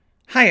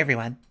Hi,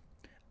 everyone.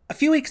 A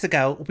few weeks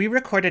ago, we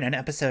recorded an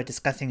episode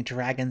discussing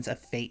Dragons of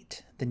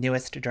Fate, the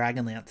newest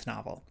Dragonlance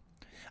novel.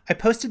 I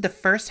posted the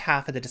first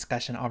half of the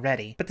discussion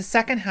already, but the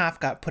second half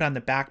got put on the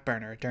back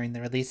burner during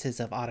the releases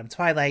of Autumn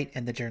Twilight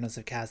and the Journals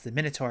of Kaz the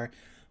Minotaur,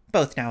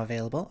 both now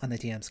available on the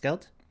DM's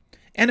Guild,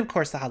 and of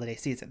course the holiday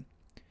season.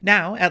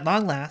 Now, at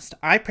long last,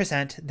 I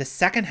present the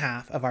second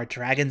half of our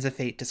Dragons of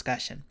Fate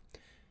discussion.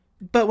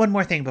 But one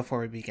more thing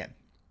before we begin.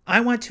 I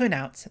want to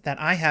announce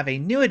that I have a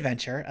new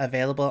adventure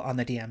available on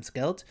the DM's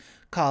Guild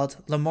called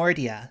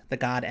Lamordia, the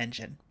God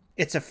Engine.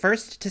 It's a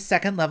first to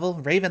second level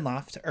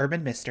Ravenloft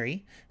urban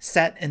mystery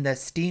set in the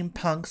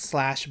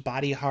steampunk /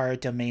 body horror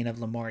domain of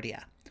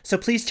Lamordia. So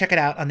please check it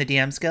out on the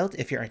DM's Guild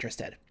if you're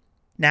interested.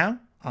 Now,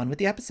 on with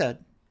the episode.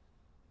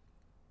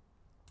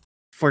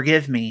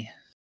 Forgive me,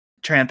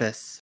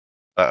 Trampus.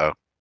 Uh-oh.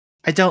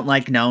 I don't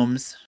like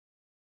gnomes.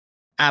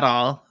 At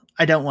all.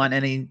 I don't want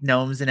any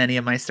gnomes in any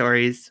of my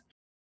stories.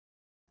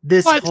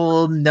 This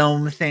whole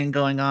gnome thing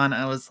going on,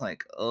 I was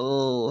like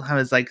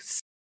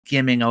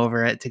skimming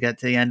over it to get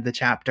to the end of the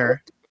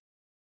chapter.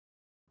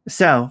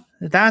 So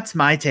that's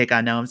my take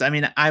on gnomes. I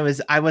mean,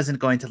 I wasn't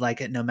going to like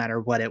it no matter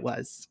what it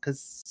was,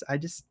 because I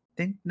just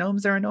think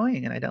gnomes are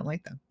annoying and I don't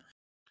like them.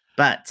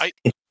 But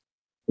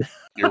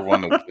you're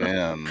one of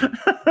them.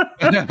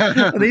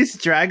 These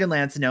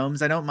Dragonlance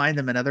gnomes, I don't mind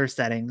them in other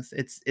settings.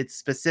 It's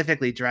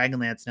specifically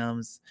Dragonlance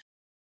gnomes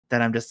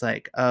that I'm just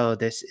like, oh,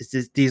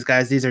 these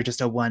guys, these are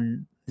just a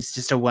one. It's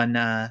just a one.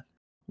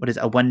 What is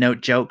it, a one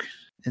note joke?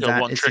 Is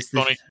that one it's trick just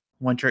pony?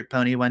 One trick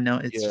pony, one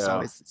note. It's just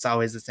Yeah. it's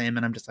always the same,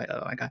 and I'm just like,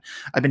 oh my god,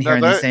 I've been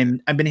hearing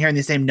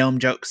the same gnome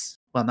jokes.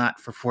 Well,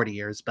 not for 40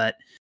 years, but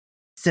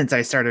since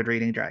I started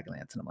reading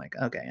Dragonlance, and I'm like,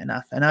 okay,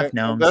 enough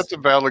gnomes. That's a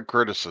valid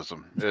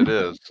criticism. It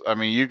is. I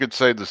mean, you could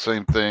say the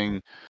same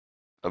thing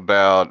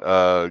about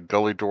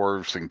Gully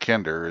Dwarves and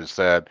Kinder. Is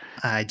that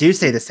I do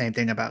say the same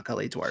thing about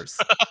Gully Dwarves.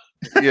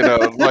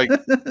 Like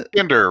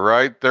Kinder,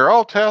 right? They're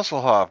all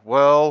Tasselhoff.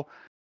 Well,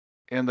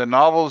 in the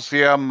novels,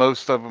 yeah,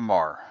 most of them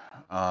are.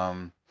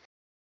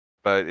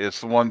 But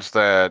it's the ones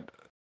that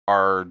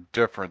are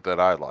different that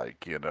I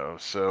like,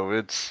 So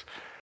it's,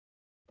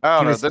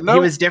 I don't know. He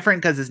was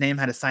different because his name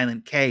had a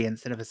silent K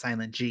instead of a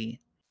silent G.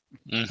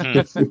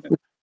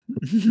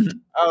 Mm-hmm.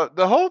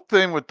 The whole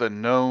thing with the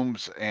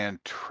gnomes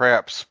and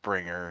Trap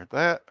Springer,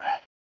 that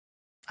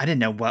I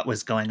didn't know what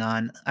was going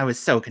on. I was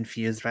so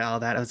confused by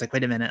all that. I was like,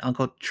 wait a minute,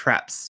 Uncle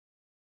Traps.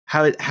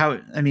 How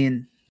I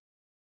mean,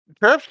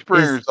 Trap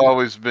Springer's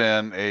always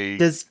been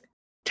does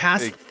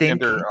Tass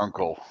think Kinder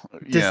uncle?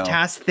 Does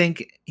Tass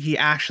think he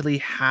actually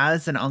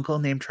has an uncle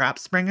named Trap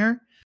Springer?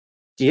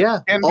 Yeah,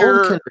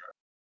 Kinder,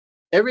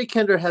 every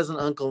Kinder has an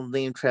uncle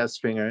named Trap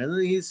Springer,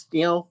 and he's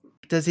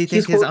Does he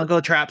think his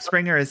uncle Trap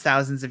Springer is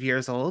thousands of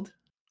years old?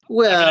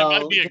 Well, I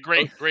mean, it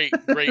might be a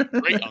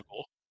great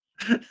uncle.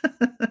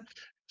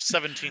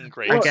 17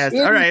 great. I guess.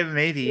 All right,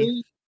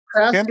 maybe.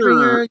 Trap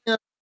Springer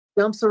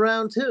jumps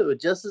around too,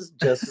 just as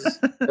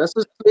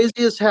crazy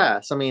as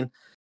Tass. I mean,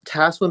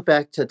 Tass went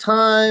back to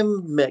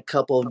time, met a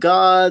couple of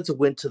gods,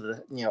 went to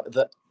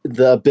the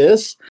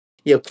abyss.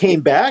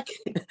 Came back,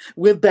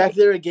 went back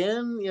there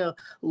again.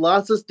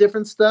 Lots of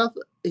different stuff.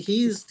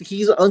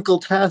 He's Uncle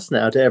Tass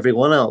now to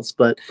everyone else,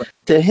 but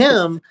to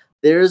him,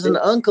 there's an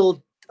Uncle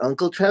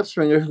Trap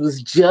Springer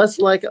who's just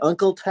like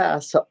Uncle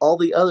Tass to all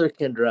the other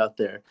Kinder out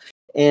there.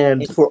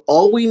 And for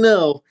all we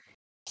know,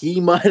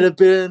 he might have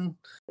been,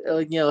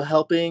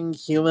 helping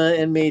Huma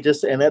and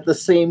Magus, and at the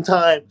same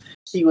time,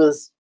 he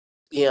was,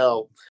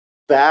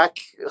 back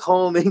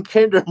home in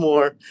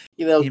Kindermore.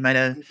 He might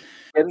have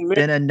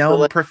been a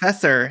gnome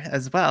professor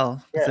as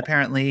well, because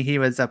apparently he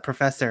was a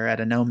professor at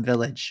a gnome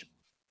village.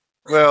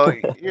 Well,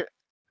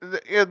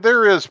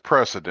 there is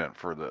precedent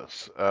for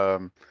this,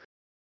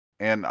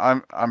 and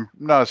I'm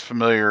not as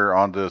familiar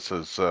on this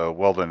as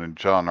Weldon and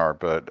John are,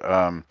 but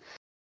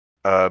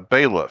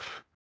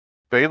Bailiff.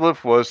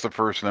 Bailiff was the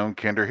first known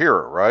Kinder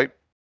hero, right?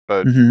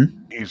 But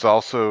he's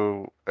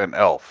also an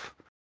elf.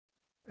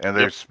 And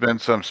there's been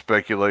some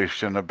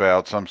speculation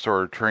about some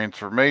sort of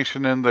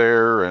transformation in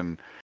there,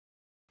 and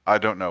I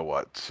don't know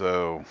what.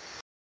 So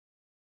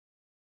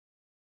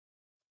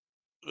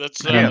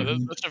that's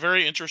a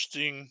very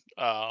interesting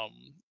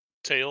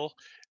tale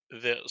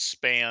that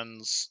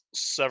spans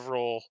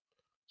several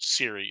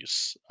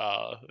series.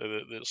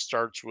 It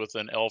starts with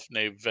an elf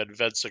named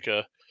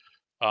Vedvedsica.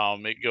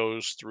 It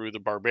goes through the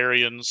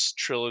Barbarians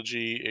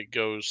trilogy. It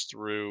goes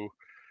through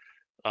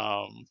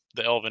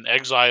the Elven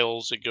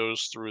Exiles. It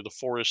goes through the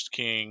Forest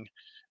King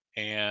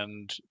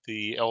and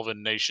the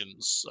Elven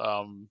Nations.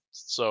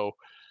 So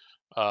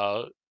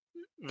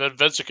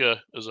Vedvedsica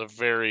is a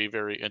very,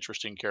 very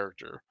interesting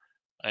character,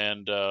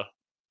 and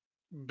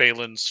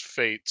Balin's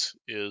fate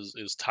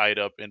is tied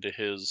up into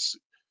his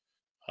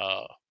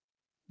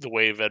the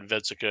way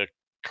Vedvedsica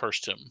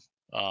cursed him,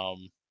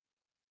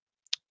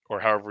 or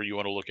however you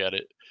want to look at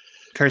it.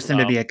 Cursed him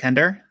to be a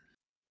Kinder?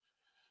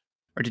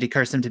 Or did he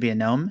curse him to be a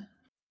gnome?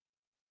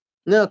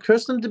 No,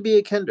 cursed him to be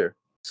a Kinder.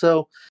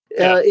 So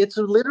it's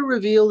later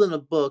revealed in a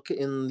book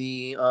in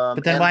the.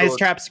 But then why is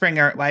Trap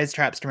Springer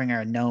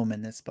a gnome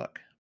in this book?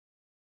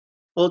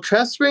 Well,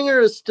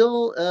 Tressringer is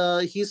still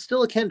he's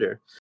still a Kender.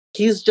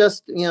 He's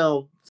just,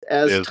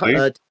 as Is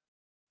he?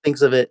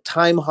 thinks of it,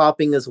 time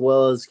hopping as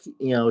well as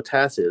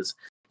Tass is,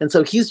 and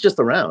so he's just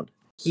around.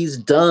 He's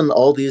done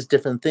all these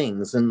different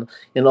things, and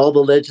in all the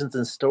legends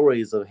and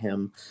stories of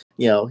him,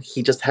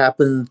 he just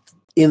happened,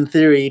 in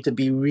theory, to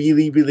be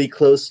really, really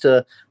close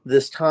to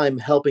this time,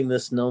 helping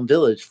this gnome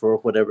village for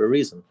whatever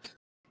reason,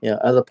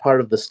 as a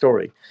part of the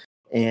story,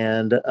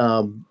 and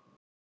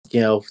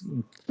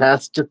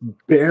Tass just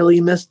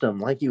barely missed him,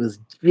 like he was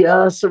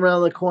just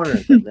around the corner.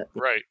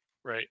 Right,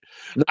 right.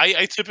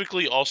 I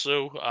typically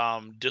also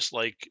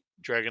dislike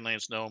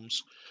Dragonlance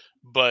gnomes,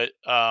 but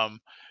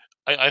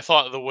I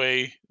thought the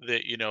way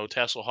that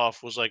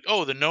Tasselhoff was like,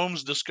 oh, the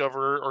gnomes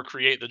discover or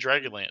create the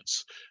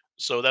Dragonlance,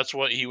 so that's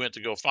what he went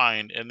to go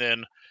find, and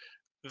then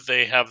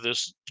they have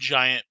this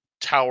giant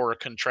tower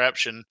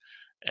contraption,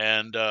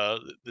 and the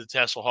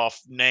Tasselhoff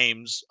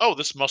names, oh,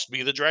 this must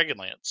be the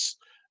Dragonlance,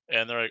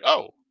 and they're like,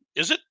 oh,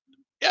 is it?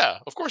 Yeah,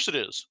 of course it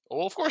is.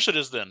 Well, of course it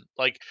is then.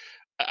 Like,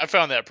 I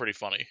found that pretty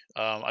funny.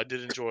 I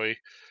did enjoy.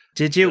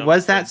 Did you?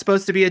 Was that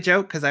supposed to be a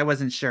joke? Because I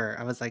wasn't sure.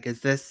 I was like,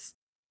 "Is this?"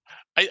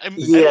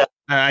 Yeah.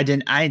 I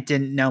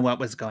didn't know what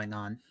was going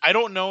on. I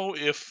don't know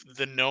if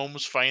the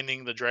gnomes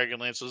finding the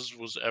Dragonlances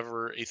was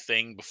ever a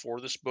thing before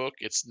this book.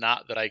 It's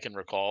not that I can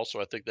recall, so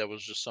I think that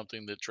was just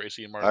something that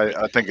Tracy and Margaret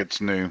I think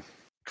it's new.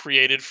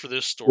 created for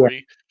this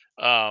story.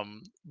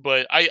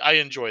 But I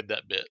enjoyed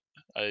that bit.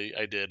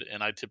 I did,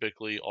 and I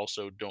typically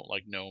also don't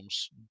like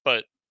gnomes,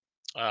 but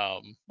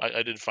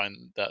I did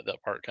find that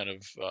part kind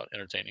of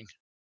entertaining.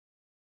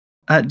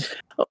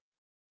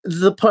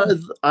 The part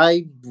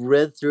I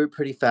read through it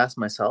pretty fast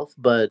myself,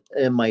 but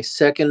in my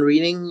second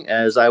reading,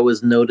 as I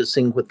was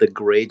noticing what the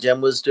Grey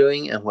Gem was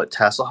doing and what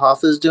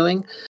Tasselhoff is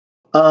doing,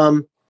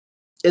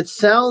 it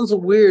sounds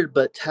weird,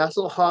 but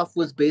Tasselhoff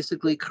was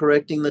basically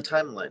correcting the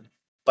timeline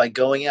by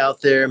going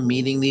out there,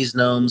 meeting these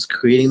gnomes,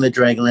 creating the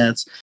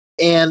Dragonlance,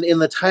 and in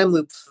the time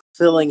loop,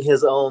 filling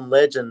his own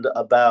legend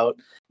about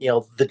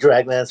the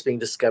Dragonlance being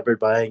discovered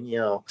by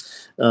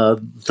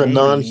the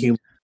non-human.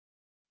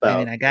 I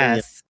mean, I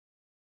guess.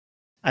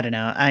 I don't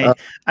know.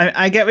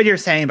 I get what you're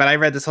saying, but I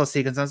read this whole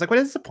sequence and I was like, what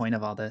is the point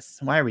of all this?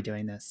 Why are we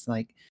doing this?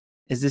 Like,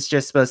 is this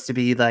just supposed to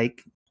be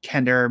like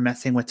Kender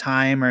messing with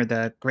time, or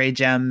the Grey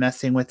Gem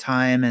messing with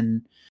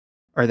time,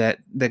 or that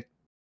the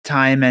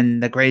time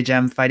and the Grey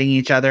Gem fighting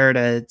each other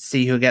to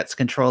see who gets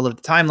control of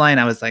the timeline?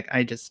 I was like,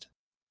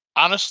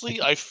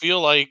 honestly, I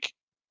feel like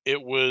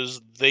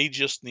they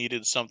just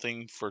needed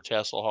something for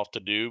Tasselhoff to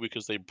do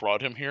because they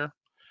brought him here.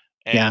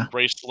 And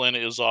Raistlin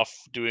is off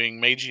doing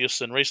Magius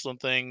and Raistlin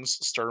things.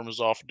 Sturm is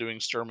off doing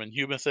Sturm and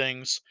Huma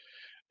things.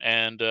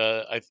 And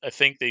I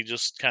think they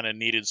just kind of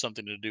needed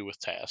something to do with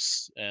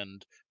Tass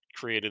and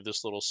created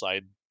this little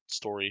side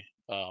story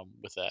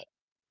with that.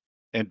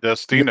 And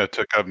Destina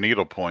took up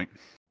needlepoint.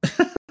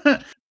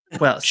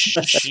 Well,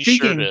 she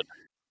sure did.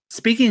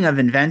 Speaking of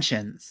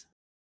inventions,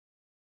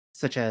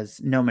 such as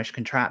gnomish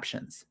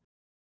contraptions,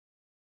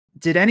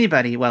 did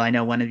anybody, well, I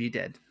know one of you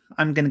did,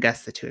 I'm going to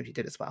guess the two of you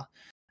did as well,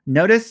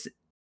 notice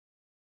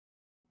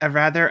a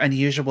rather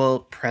unusual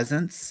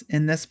presence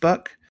in this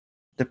book?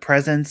 The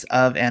presence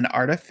of an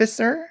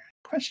artificer, ?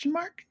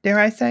 Dare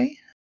I say?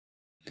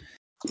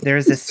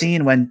 There's a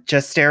scene when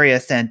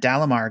Justarius and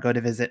Dalamar go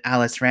to visit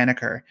Alice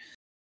Raniker,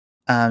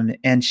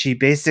 and she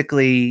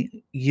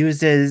basically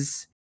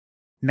uses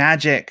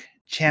magic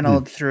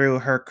channeled through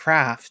her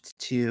craft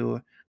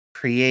to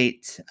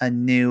create a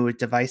new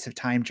device of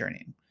time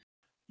journeying.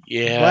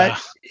 Yeah.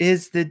 What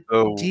is the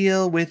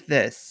deal with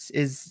this?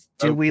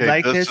 Do we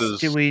like this?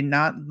 Do we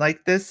not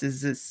like this?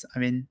 Is this, I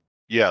mean,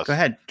 yes. Go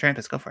ahead,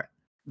 Trampus, go for it.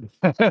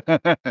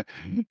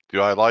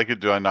 Do I like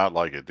it? Do I not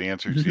like it? The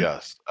answer is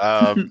yes.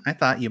 I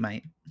thought you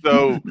might.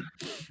 So,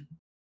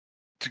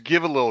 to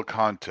give a little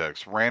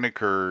context,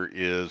 Raniker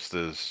is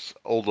this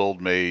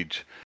old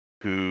mage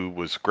who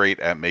was great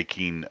at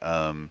making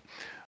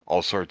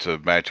all sorts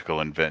of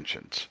magical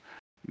inventions.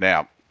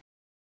 Now,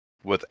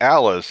 with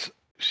Alice,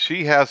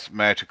 she has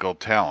magical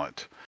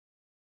talent.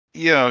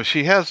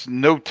 She has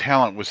no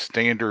talent with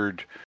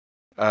standard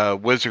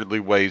wizardly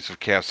ways of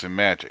casting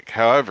magic.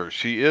 However,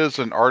 she is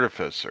an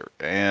artificer,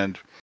 and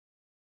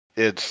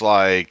it's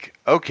like,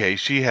 okay,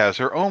 she has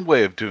her own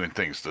way of doing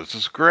things. This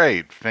is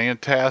great,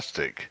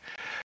 fantastic.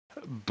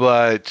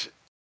 But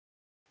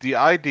the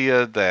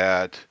idea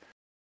that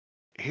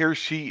here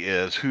she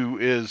is, who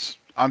is,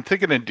 I'm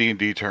thinking in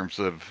D&D terms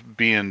of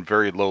being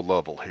very low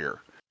level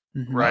here.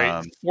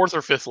 Right. 4th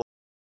or 5th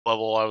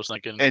level, I was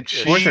thinking. And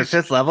 4th or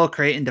 5th level,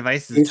 creating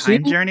devices of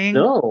time journeying?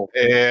 No.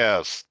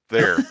 Yes,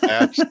 there.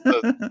 That's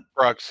the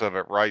crux of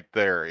it right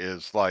there,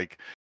 is like,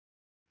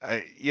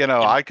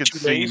 I could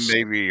see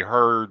maybe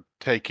her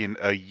taking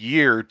a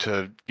year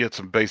to get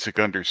some basic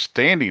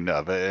understanding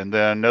of it and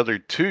then another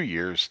 2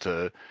 years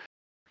to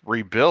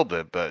rebuild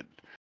it. But,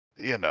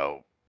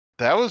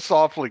 that was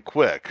awfully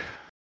quick.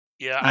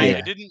 Yeah, I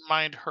didn't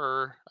mind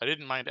her. I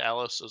didn't mind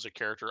Alice as a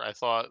character. I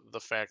thought the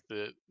fact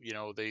that,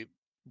 they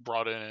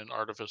brought in an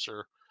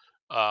artificer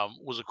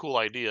was a cool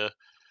idea.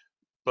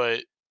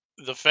 But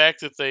the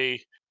fact that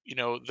they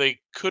they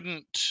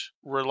couldn't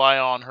rely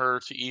on her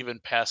to even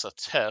pass a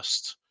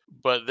test,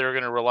 but they're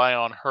going to rely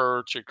on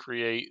her to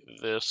create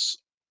this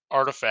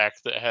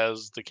artifact that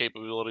has the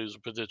capabilities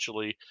of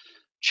potentially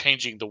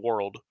changing the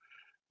world.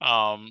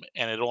 And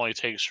it only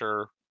takes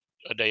her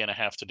a day and a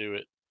half to do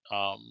it.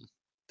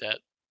 That,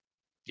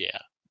 yeah,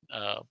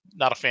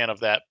 not a fan of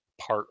that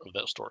part of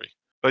that story.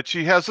 But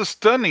she has a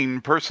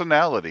stunning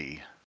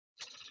personality.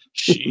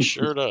 She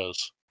sure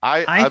does.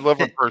 I love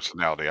her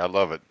personality. I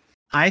love it.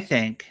 I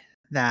think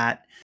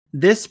that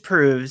this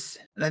proves,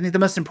 I think the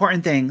most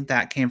important thing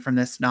that came from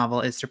this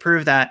novel is to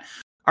prove that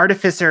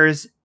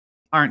artificers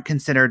aren't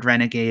considered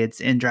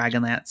renegades in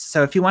Dragonlance.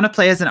 So if you want to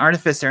play as an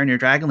artificer in your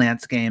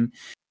Dragonlance game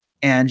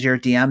and your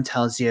DM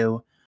tells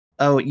you,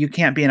 oh, you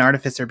can't be an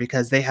artificer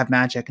because they have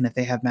magic, and if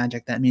they have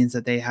magic, that means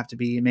that they have to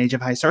be a mage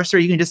of high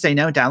sorcery, you can just say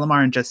no.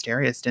 Dalamar and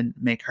Justarius didn't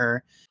make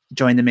her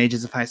join the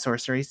mages of high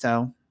sorcery,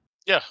 so...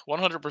 Yeah,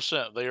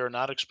 100%. They are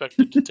not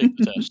expected to take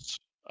the tests.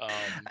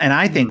 And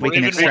I think we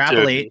can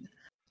extrapolate.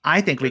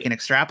 I think we But- can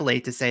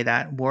extrapolate to say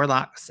that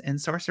warlocks and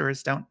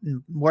sorcerers don't.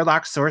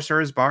 Warlocks,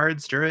 sorcerers,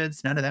 bards,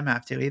 druids, none of them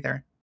have to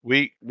either.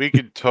 We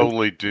could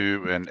totally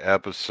do an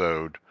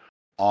episode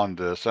on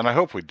this, and I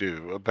hope we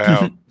do,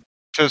 about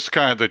just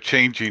kind of the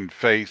changing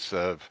face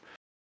of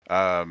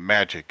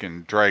magic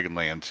in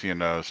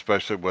Dragonlance,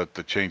 especially with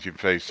the changing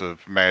face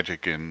of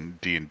magic in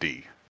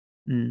D&D.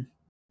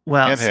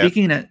 Well, And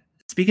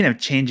speaking of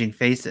changing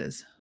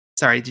faces.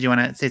 Sorry, did you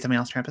want to say something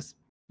else, Trampus?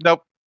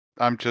 Nope.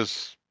 I'm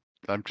just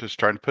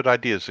trying to put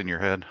ideas in your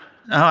head.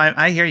 Oh,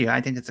 I hear you.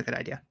 I think it's a good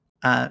idea.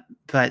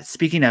 But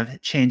speaking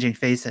of changing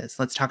faces,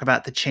 let's talk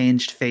about the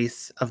changed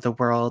face of the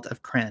world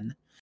of Krynn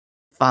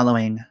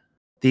following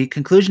the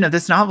conclusion of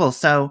this novel.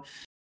 So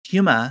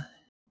Huma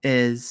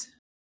is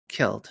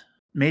killed.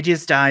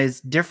 Magius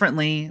dies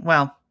differently.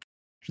 Well, I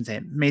shouldn't say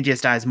it.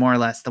 Magius dies more or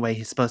less the way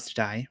he's supposed to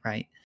die,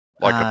 right?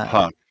 Like a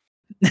punk.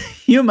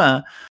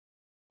 Huma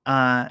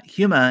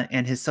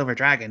and his silver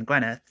dragon,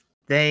 Gwyneth,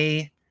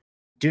 they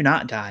do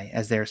not die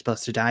as they're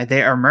supposed to die.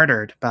 They are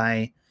murdered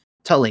by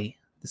Tully,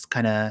 this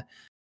kind of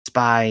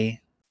spy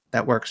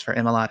that works for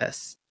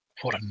Immolatus.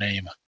 What a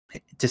name.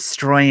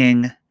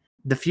 Destroying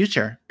the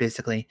future,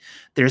 basically.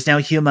 There's now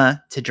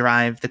Huma to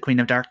drive the Queen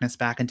of Darkness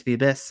back into the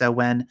abyss. So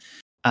when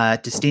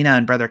Destina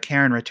and Brother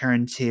Karen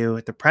return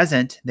to the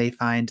present, they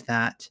find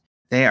that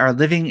they are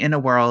living in a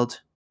world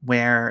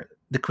where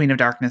the Queen of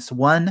Darkness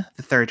won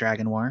the Third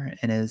Dragon War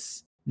and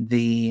is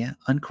the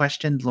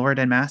unquestioned lord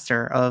and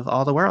master of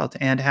all the world,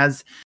 and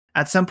has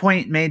at some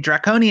point made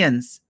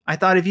Draconians. I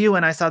thought of you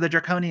when I saw the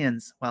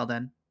Draconians. Well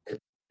done.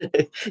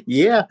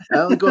 Yeah,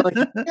 I was going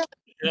like,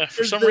 Yeah,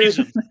 for some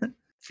reason.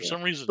 For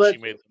some reason, she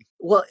made them.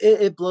 Well,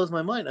 it blows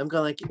my mind. I'm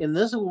going like, in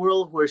this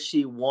world where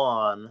she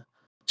won,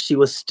 she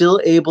was still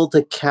able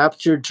to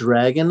capture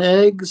dragon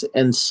eggs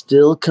and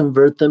still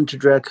convert them to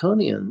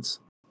Draconians.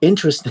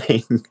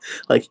 Interesting.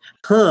 Like,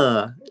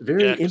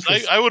 very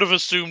interesting. I would have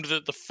assumed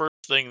that the first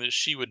thing that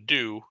she would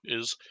do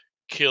is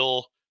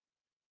kill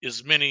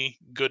as many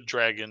good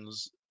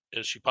dragons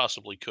as she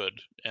possibly could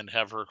and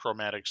have her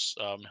chromatics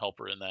help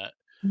her in that.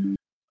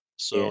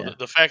 So Yeah.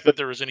 the fact that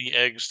there was any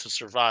eggs to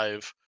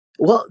survive.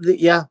 Well,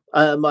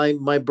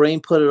 my brain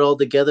put it all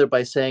together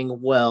by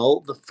saying, well,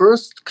 the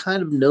first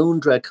kind of known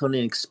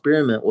draconian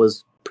experiment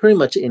was pretty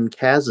much in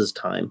Kaz's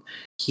time.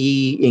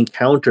 He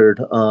encountered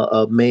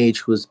a mage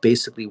who was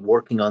basically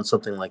working on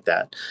something like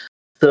that.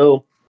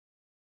 So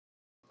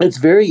it's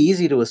very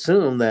easy to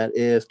assume that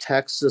if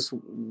Taxis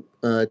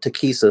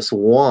Takhisis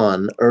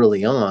won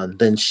early on,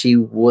 then she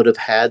would have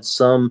had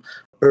some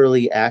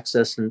early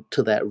access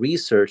to that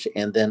research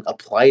and then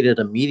applied it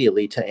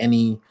immediately to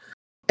any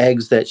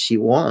eggs that she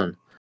won,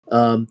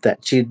 that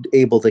she'd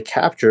able to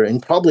capture,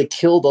 and probably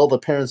killed all the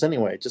parents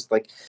anyway. Just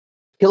like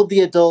killed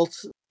the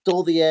adults,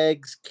 stole the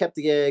eggs, kept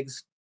the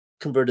eggs,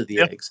 converted the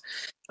eggs.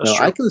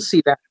 I can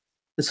see that.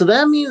 So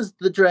that means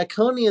the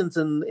Draconians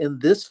in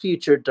this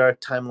future dark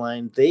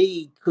timeline,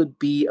 they could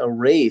be a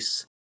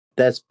race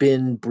that's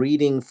been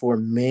breeding for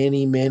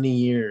many, many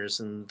years,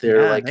 and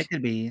they're they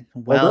could be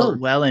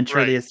well and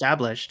truly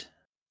established.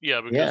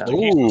 Yeah, because the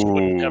Takhisis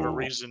wouldn't have a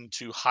reason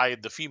to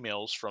hide the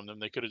females from them.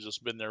 They could have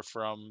just been there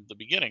from the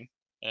beginning.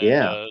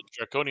 And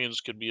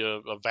Draconians could be a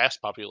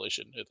vast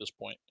population at this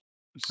point.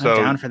 So, I'm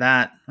down for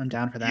that.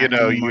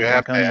 You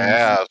have to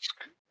ask,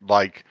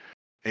 like,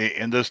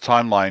 in this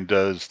timeline,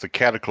 does the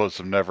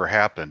cataclysm never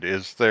happened?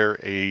 Is there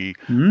a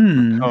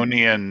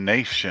Draconian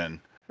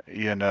nation?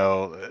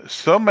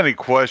 So many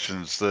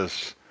questions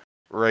this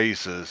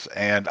raises,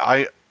 and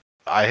I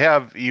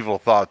have evil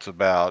thoughts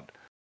about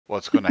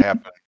what's going to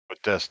happen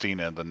with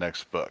Destina in the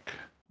next book.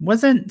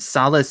 Wasn't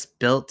Solace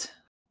built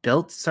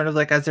sort of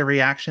like as a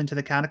reaction to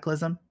the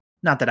cataclysm?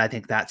 Not that I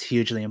think that's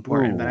hugely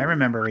important, but I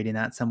remember reading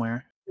that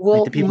somewhere.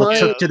 Well, like the people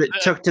took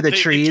to the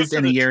trees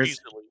in the years.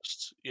 At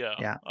least. Yeah.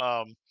 Yeah.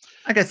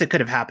 I guess it could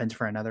have happened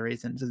for another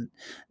reason. It doesn't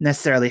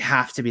necessarily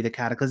have to be the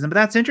cataclysm, but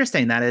that's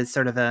interesting. That is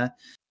sort of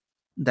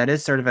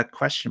a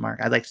question mark.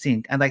 I like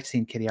seeing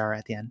Kitty R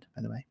at the end,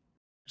 by the way.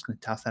 Just gonna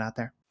toss that out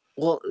there.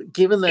 Well,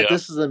 given that Yeah.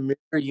 this is a mirror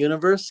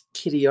universe,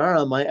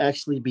 Kitiara might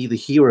actually be the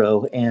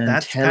hero, and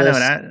That's kind of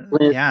what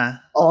Tennis, yeah.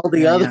 all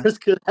the Yeah, others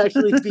could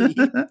actually be.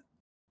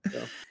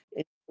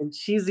 And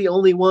she's the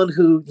only one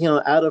who,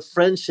 out of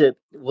friendship,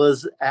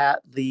 was at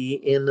the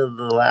end of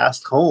the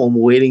last home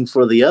waiting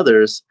for the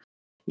others.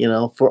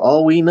 For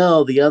all we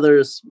know, the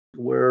others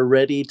were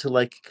ready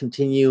to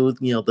continue,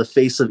 the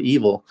face of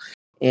evil.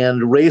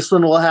 And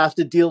Raceland will have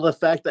to deal with the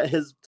fact that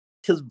his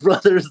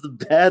brother is the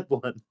bad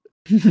one.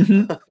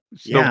 So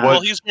Yeah. Well,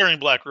 what? he's wearing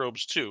black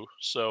robes too,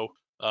 so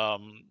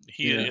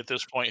he Yeah. at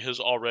this point has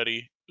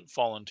already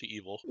fallen to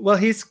evil. Well,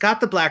 he's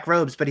got the black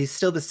robes, but he's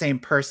still the same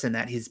person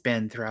that he's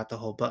been throughout the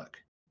whole book,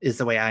 is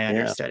the way I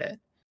understood it.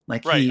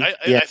 Like Right. he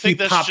I think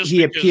that's just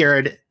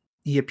because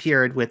he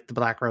appeared with the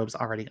black robes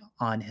already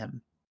on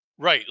him.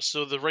 right.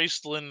 So the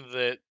Raceland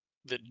that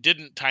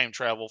didn't time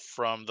travel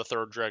from the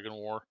Third Dragon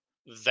War,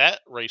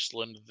 that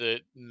Raceland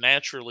that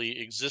naturally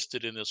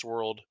existed in this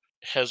world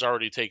has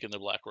already taken the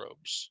black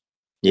robes.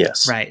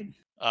 Yes. Right.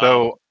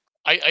 So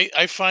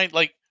I find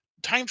like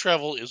time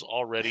travel is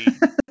already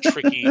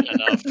tricky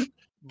enough,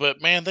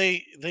 but man,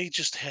 they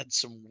just had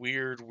some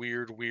weird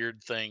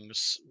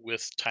things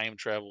with time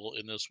travel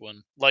in this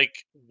one. Like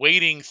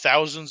waiting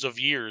thousands of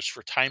years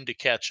for time to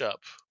catch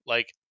up.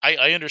 Like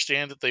I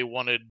understand that they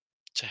wanted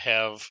to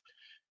have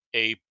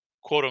a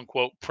quote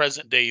unquote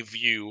present day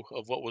view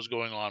of what was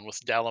going on with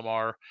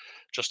Dalamar,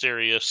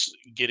 Justarius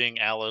getting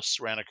Alice,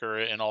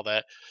 Ranakura, and all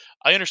that.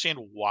 I understand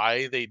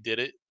why they did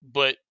it,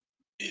 but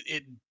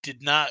it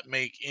did not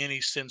make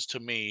any sense to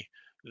me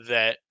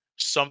that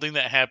something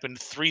that happened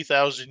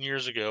 3,000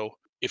 years ago,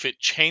 if it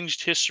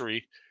changed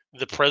history,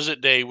 the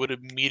present day would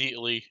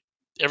immediately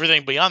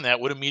everything beyond that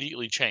would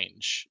immediately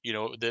change.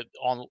 That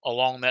on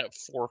along that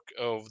fork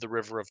of the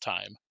river of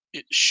time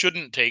it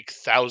shouldn't take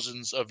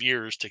thousands of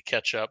years to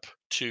catch up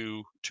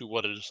to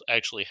what is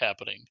actually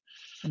happening.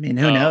 I mean,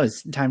 who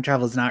knows? Time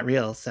travel is not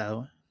real,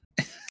 so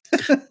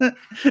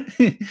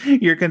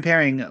you're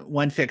comparing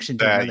one fiction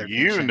to that another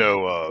you fiction.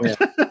 know of.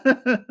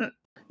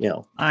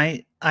 Yeah.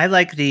 I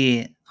like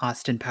the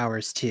Austin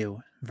Powers 2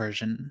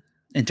 version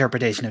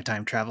interpretation of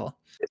time travel,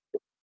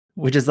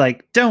 which is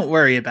like, don't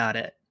worry about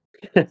it.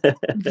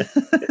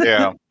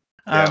 Yeah.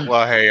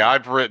 Well, hey,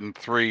 I've written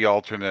 3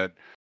 alternate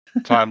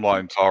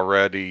timelines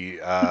already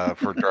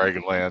for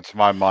Dragonlance.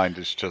 My mind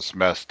is just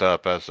messed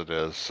up as it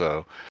is.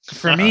 So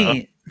for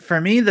me,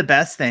 the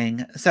best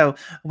thing. So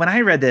when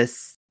I read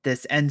this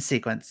end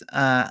sequence,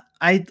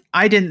 I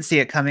didn't see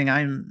it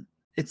coming.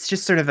 It's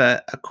just sort of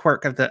a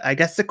quirk of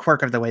the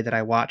quirk of the way that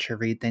I watch or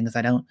read things.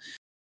 I don't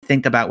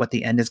think about what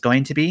the end is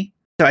going to be.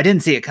 So I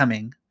didn't see it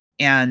coming.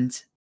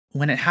 And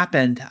when it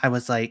happened, I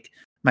was like,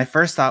 my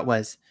first thought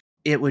was,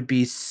 it would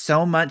be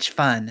so much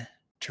fun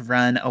to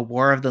run a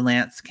War of the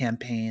Lance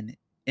campaign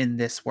in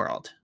this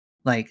world.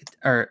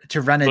 Or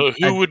to run But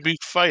who would be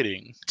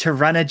fighting? To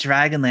run a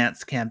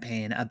Dragonlance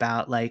campaign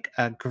about like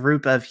a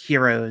group of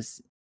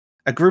heroes,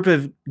 a group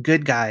of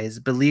good guys,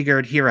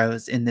 beleaguered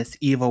heroes in this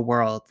evil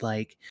world,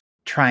 like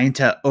trying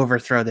to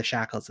overthrow the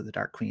shackles of the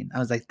Dark Queen. I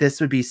was like, this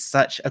would be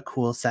such a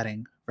cool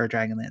setting for a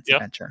Dragonlance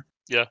adventure.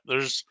 Yeah,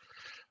 there's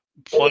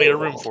plenty of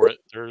room for it.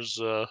 There's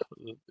the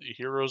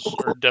heroes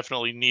are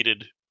definitely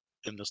needed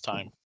in this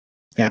time.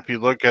 Yeah. If you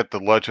look at the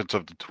Legends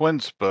of the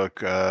Twins book,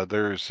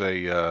 there's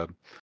a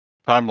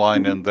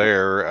timeline in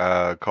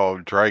there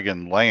called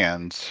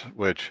Dragonlance,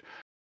 which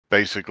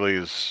basically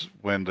is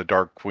when the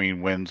Dark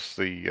Queen wins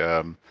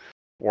the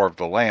War of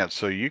the Lance.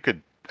 So you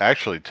could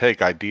actually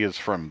take ideas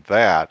from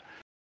that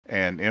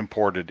and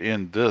import it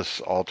in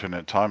this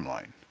alternate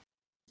timeline.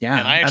 Yeah,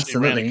 and I actually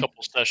absolutely. ran a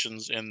couple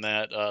sessions in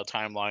that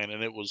timeline,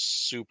 and it was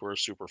super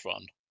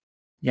fun.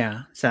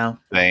 Yeah. So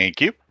thank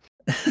you.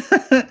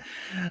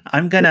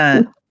 I'm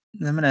gonna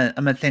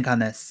think on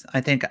this.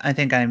 I think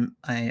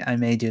I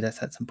may do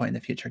this at some point in the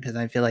future because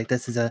I feel like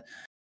this is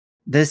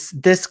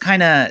this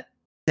kind of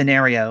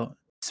scenario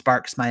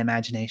sparks my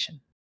imagination.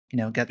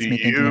 Gets me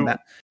thinking about.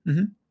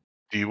 Mm-hmm.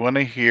 Do you want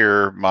to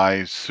hear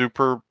my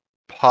super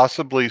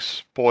possibly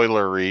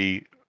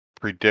spoilery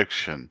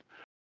prediction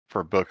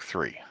for book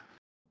 3?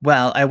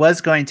 Well, I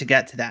was going to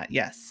get to that.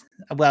 Yes.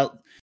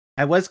 Well,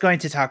 I was going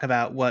to talk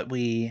about what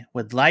we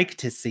would like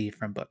to see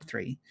from book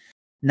 3,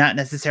 not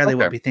necessarily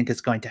what we think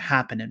is going to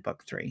happen in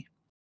book 3.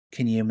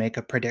 Can you make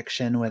a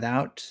prediction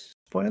without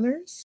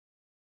spoilers?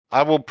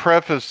 I will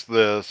preface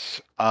this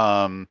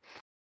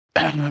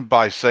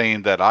by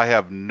saying that I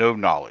have no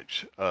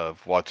knowledge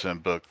of what's in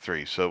book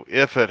 3. So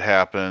if it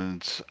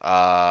happens,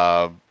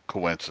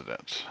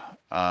 coincidence.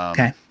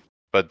 Okay.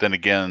 But then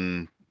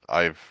again,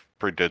 I've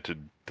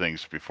predicted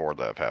things before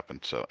that have happened.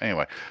 So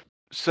anyway,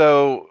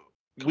 Come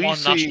on,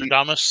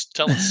 Nostradamus,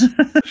 tell us.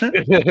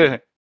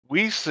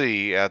 We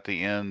see at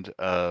the end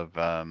of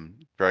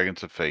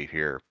Dragons of Fate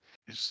here,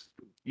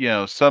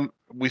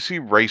 we see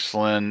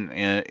Raceland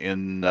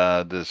in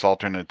this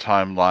alternate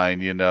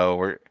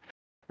timeline.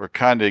 We're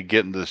kind of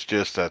getting this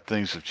gist that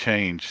things have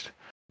changed.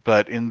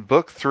 But in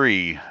book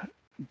 3,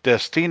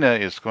 Destina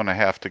is going to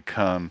have to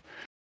come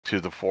to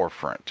the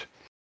forefront.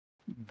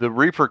 the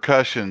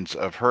repercussions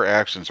of her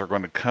actions are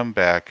going to come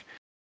back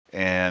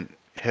and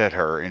hit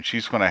her, and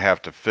she's going to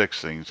have to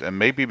fix things and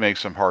maybe make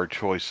some hard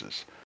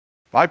choices.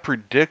 My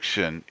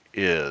prediction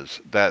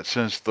is that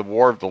since the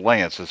War of the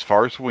Lance, as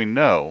far as we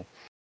know,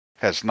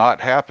 has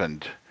not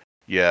happened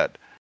yet,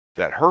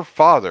 that her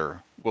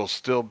father will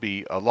still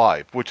be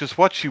alive, which is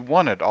what she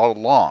wanted all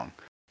along.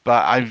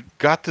 But I've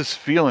got this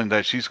feeling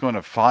that she's going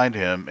to find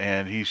him,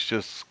 and he's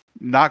just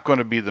not going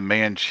to be the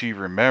man she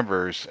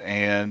remembers,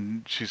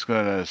 and she's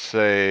going to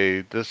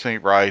say, this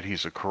ain't right,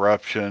 he's a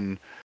corruption,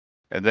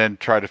 and then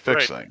try to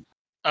fix things.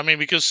 I mean,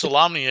 because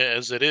Solamnia,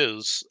 as it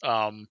is,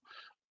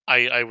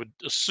 I would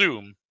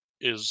assume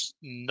is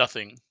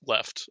nothing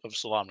left of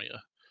Solamnia.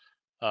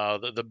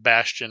 The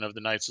bastion of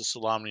the Knights of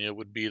Solamnia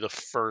would be the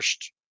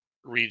first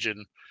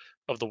region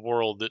of the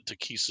world that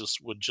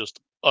Takhisis would just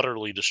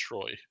utterly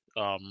destroy.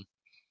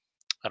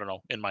 I don't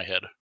know, in my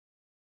head.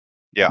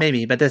 Yeah,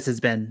 maybe, but this has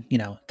been,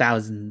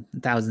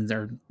 thousands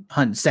or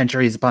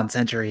centuries upon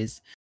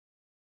centuries.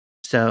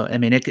 So, I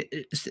mean,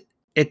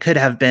 it could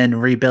have been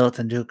rebuilt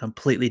into a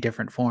completely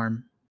different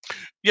form.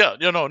 Yeah,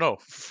 no,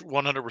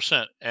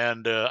 100%.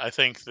 And I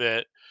think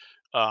that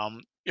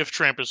if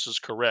Trampas is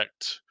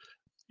correct,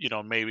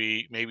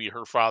 maybe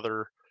her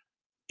father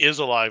is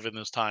alive in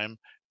this time,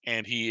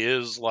 and he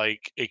is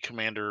like a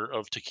commander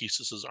of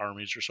Takhisis'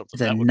 armies or something.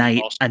 That would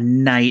be awesome. A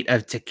knight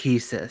of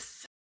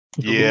Takhisis.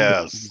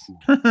 Yes.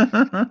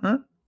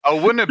 Oh,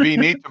 wouldn't it be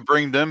neat to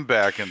bring them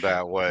back in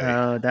that way?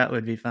 Oh, that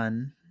would be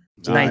fun.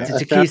 Knights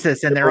of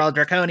Takhisis, and they're all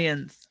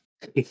draconians.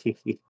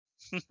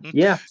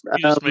 Yeah,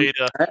 you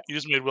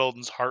just made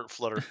Weldon's heart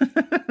flutter.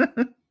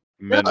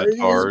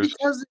 Minotaurs.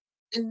 Because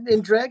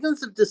in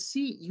Dragons of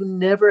Deceit, you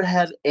never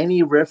had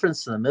any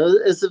reference to them,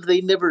 as if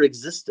they never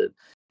existed.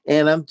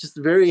 And I'm just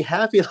very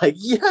happy. Like,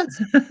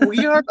 yes,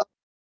 we are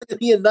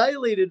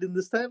annihilated in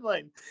this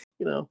timeline.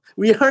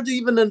 We aren't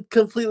even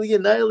completely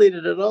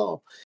annihilated at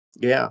all.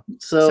 Yeah.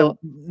 So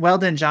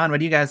Weldon, John, what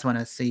do you guys want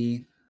to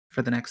see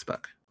for the next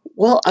book?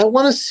 Well, I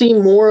want to see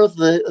more of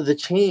the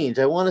change.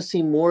 I want to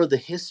see more of the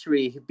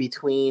history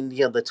between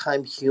the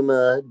time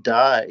Huma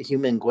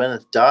and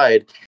Gwyneth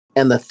died,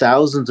 and the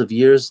thousands of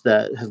years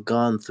that have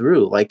gone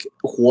through. Like,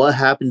 what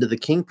happened to the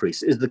King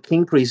Priest? Is the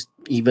King Priest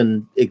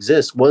even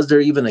exist? Was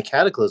there even a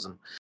cataclysm?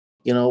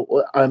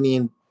 I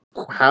mean,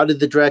 how did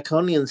the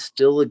Draconians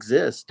still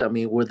exist? I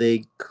mean, were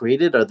they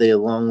created? Are they a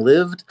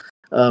long-lived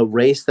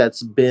race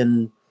that's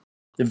been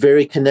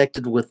very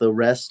connected with the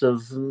rest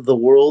of the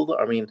world?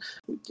 I mean,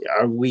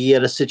 are we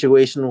at a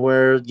situation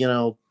where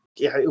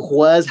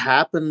what has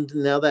happened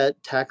now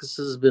that Takhisis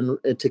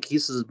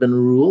has been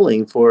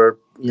ruling for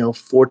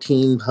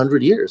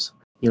 1400 years?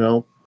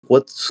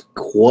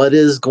 What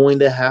is going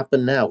to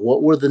happen now?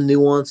 What were the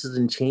nuances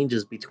and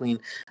changes between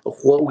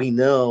what we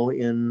know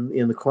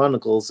in the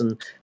Chronicles and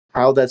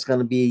how that's going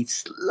to be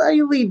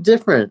slightly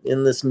different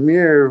in this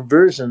mirror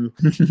version?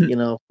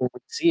 When we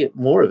see it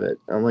more of it,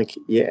 I'm like,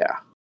 yeah.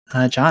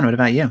 John, what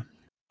about you?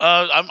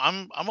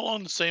 I'm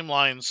along the same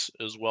lines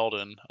as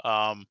Weldon.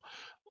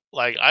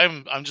 Like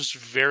I'm just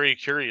very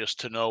curious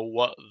to know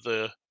what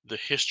the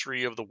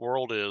history of the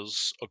world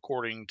is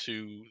according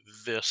to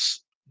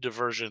this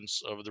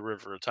divergence of the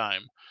River of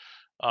Time.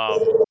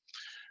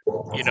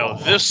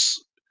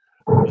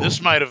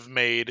 This might have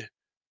made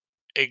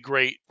a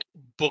great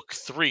book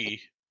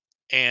 3,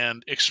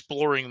 and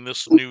exploring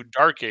this new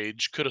Dark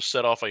Age could have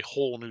set off a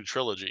whole new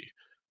trilogy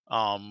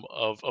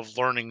of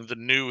learning the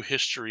new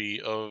history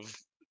of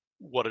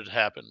what had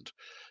happened.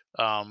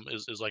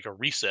 Is like a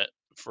reset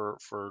for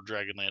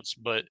Dragonlance.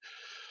 But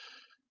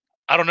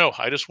I don't know.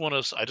 I just want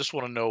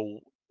to know,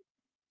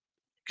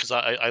 because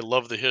I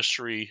love the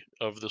history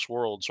of this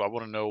world, so I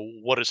want to know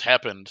what has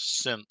happened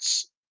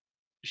since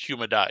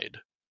Huma died.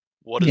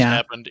 What has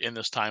happened in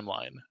this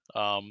timeline?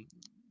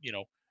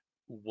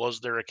 Was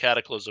there a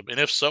cataclysm, and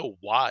if so,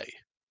 why?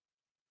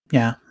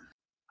 Yeah.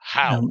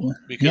 How?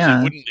 Because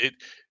it wouldn't.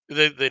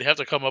 They'd have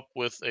to come up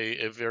with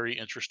a very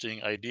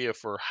interesting idea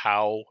for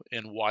how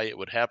and why it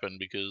would happen,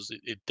 because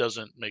it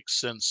doesn't make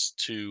sense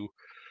to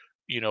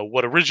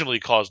what originally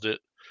caused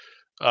it,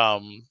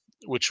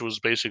 which was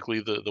basically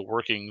the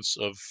workings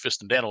of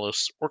Fist and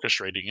Daedalus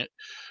orchestrating it.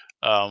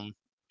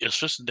 Is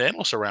Fist and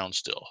Daedalus around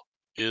still?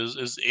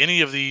 Is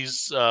any of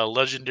these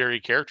legendary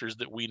characters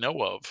that we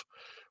know of?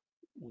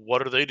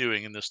 What are they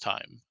doing in this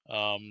time?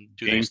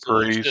 Do they still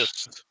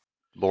exist?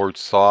 Lord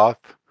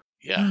Soth.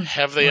 Yeah,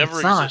 have they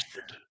ever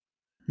existed?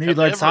 Maybe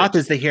Lord Soth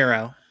is the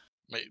hero.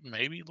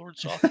 Maybe Lord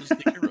Soth is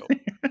the hero.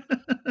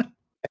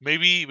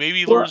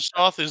 Maybe Lord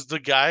Soth is the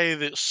guy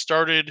that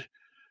started.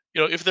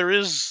 If there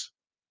is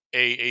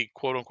a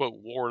quote unquote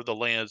war of the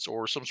lands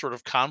or some sort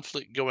of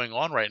conflict going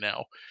on right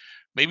now,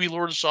 maybe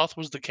Lord Soth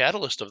was the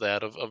catalyst of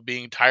that, of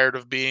being tired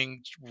of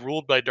being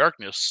ruled by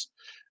darkness.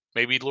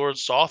 Maybe Lord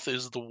Soth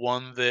is the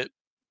one that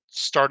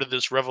started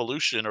this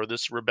revolution or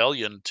this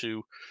rebellion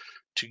to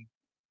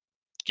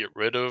get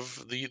rid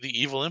of the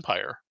evil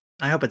empire.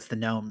 I hope it's the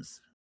gnomes.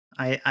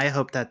 I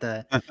hope that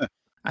the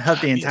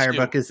entire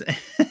book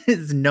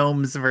is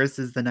gnomes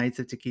versus the Knights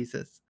of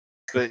Takhisis.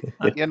 But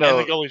and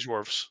the Gully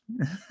Dwarfs.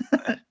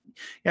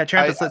 Yeah,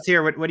 Trampas, let's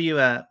hear what do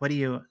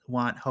you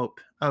want? Hope.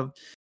 My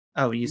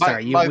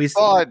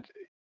thought.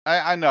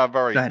 I know I've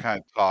already kind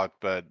of talked,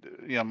 but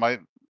my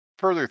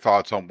further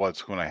thoughts on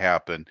what's going to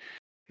happen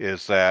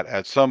is that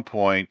at some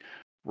point,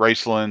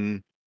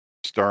 Raceland,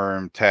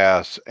 Sturm,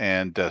 Tass,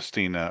 and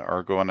Destina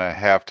are going to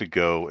have to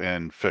go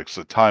and fix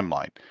the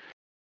timeline.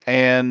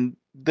 And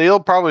they'll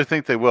probably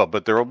think they will,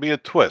 but there will be a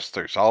twist.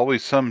 There's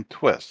always some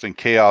twist, and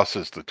chaos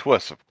is the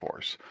twist, of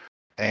course.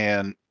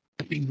 And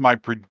my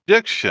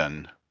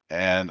prediction,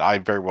 and I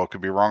very well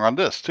could be wrong on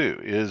this too,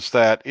 is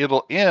that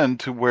it'll end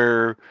to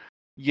where,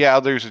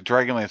 there's a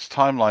Dragonlance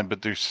timeline,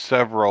 but there's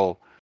several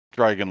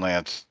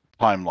Dragonlance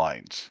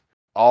timelines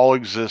all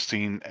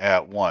existing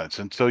at once.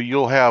 And so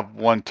you'll have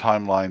one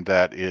timeline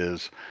that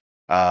is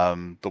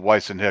the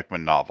Weiss and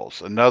Hickman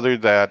novels, another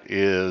that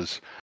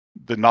is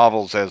the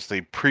novels as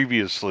they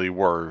previously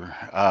were,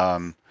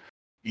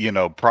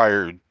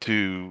 prior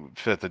to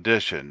 5th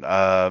edition.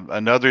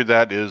 Another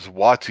that is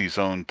WotC's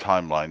own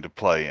timeline to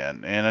play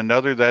in, and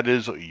another that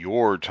is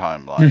your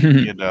timeline.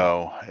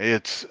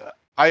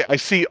 I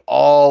see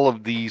all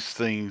of these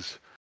things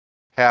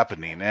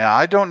happening. And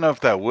I don't know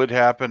if that would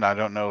happen. I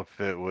don't know if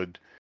it would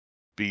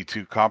be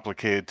too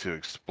complicated to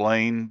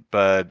explain,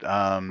 but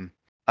I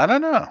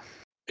don't know.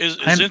 Is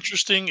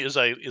interesting is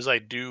I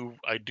do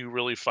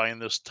really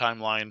find this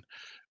timeline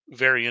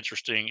very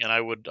interesting, and I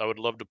would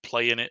love to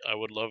play in it. I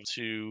would love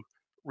to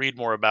read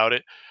more about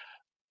it.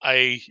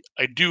 I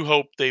do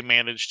hope they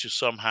manage to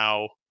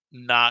somehow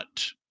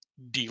not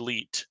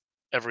delete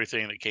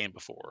everything that came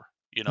before.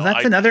 Well,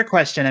 that's another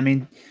question. I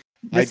mean,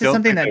 this is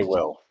something that they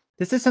will.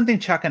 This is something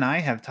Chuck and I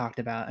have talked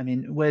about. I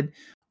mean,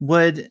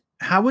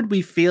 how would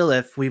we feel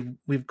if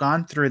we've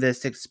gone through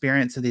this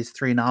experience of these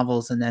 3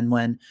 novels, and then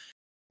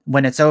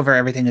when it's over,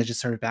 everything is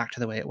just sort of back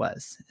to the way it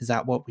was? Is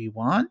that what we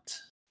want?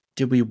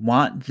 Do we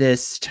want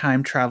this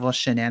time travel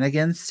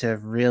shenanigans to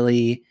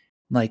really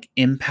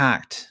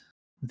impact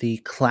the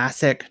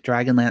classic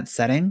Dragonlance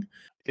setting?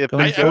 I would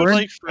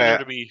like for there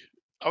to be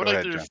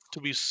to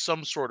be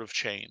some sort of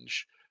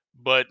change,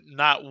 but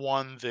not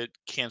one that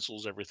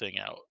cancels everything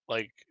out.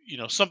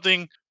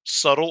 Something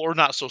subtle or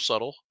not so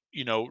subtle,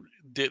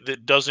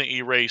 that doesn't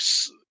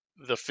erase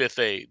the 5th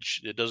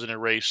Age. It doesn't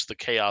erase the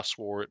Chaos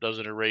War. It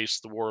doesn't erase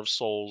the War of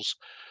Souls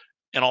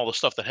and all the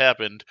stuff that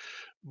happened,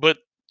 but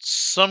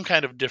some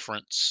kind of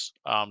difference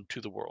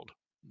to the world.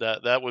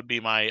 That would be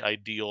my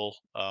ideal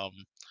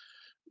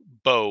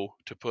bow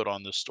to put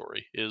on this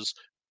story, is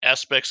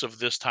aspects of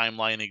this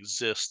timeline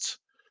exist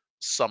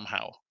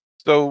somehow.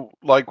 So,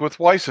 like with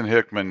Weiss and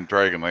Hickman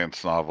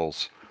Dragonlance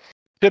novels,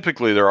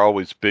 typically they're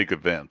always big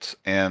events,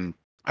 and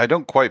I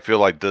don't quite feel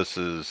like this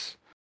has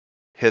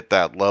hit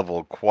that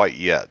level quite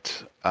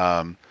yet.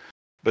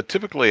 But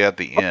typically at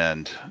the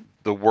end,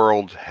 the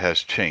world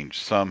has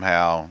changed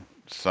somehow,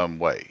 some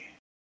way.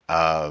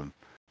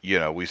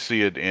 We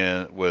see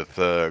it with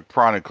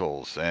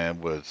Chronicles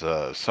and with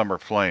Summer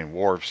Flame,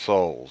 War of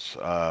Souls.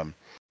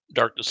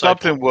 Dark Disciple.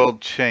 Something will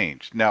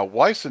change. Now,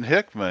 Weiss and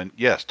Hickman,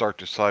 yes, Dark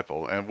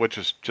Disciple, and which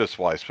is just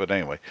Weiss, but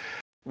anyway.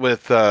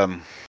 With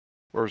where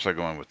was I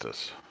going with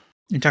this?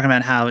 You're talking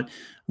about how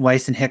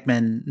Weiss and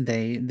Hickman,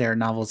 their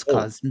novels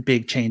cause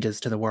big changes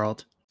to the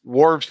world.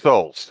 War of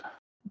Souls.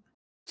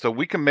 So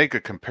we can make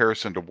a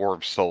comparison to War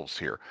of Souls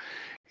here.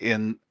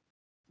 In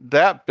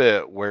that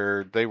bit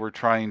where they were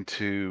trying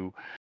to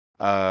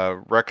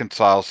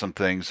reconcile some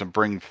things and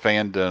bring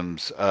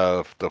fandoms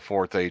of the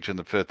 4th Age and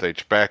the 5th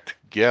Age back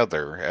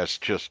together as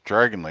just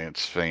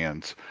Dragonlance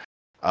fans,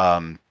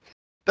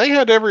 they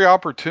had every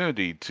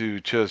opportunity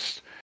to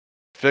just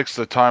fix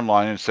the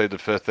timeline and say the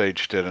 5th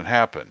Age didn't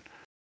happen.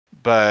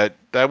 But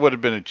that would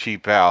have been a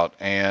cheap out,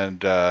 and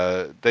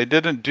they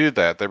didn't do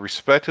that. They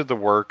respected the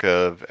work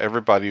of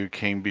everybody who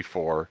came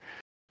before,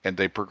 and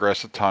they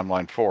progressed the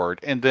timeline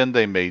forward, and then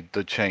they made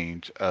the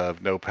change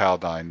of no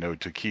Paladine, no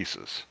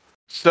Takhisis.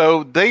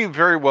 So they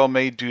very well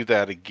may do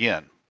that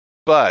again.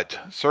 But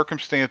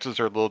circumstances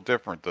are a little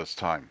different this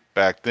time.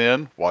 Back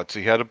then,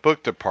 WotC had a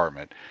book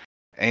department,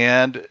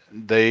 and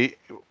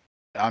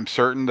I'm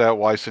certain that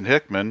Weiss and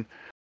Hickman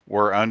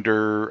were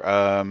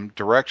under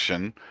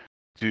direction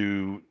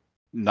to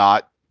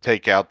not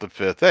take out the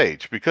 5th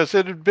Age, because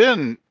it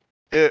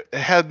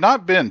had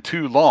not been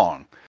too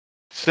long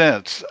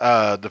since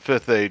the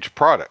 5th Age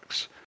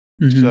products.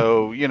 Mm-hmm.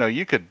 So,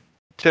 you could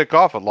tick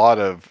off a lot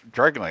of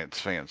Dragonlance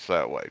fans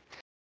that way.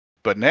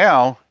 But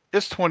now,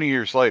 it's 20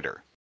 years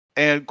later.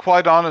 And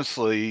quite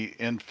honestly,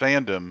 in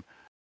fandom,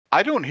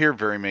 I don't hear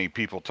very many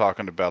people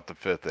talking about the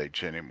 5th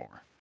Age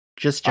anymore.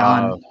 Just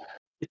John.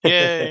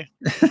 Yay.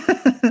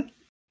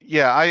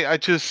 Yeah, I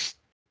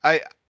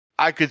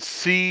could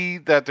see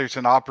that there's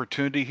an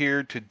opportunity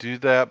here to do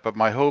that, but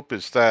my hope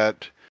is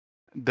that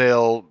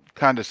they'll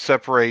kind of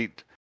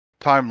separate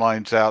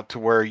timelines out to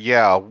where,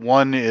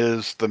 one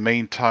is the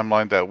main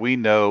timeline that we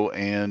know,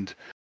 and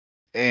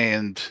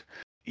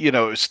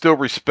it still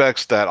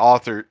respects that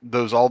author,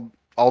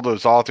 all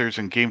those authors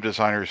and game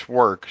designers'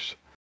 works,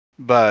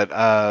 but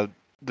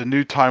the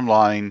new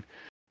timeline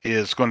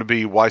is going to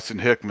be Weiss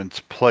and Hickman's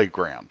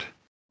playground.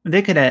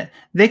 They could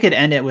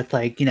end it with,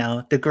 like,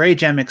 the gray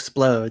gem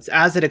explodes.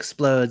 As it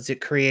explodes,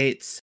 it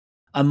creates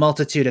a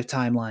multitude of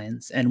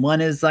timelines, and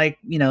one is like,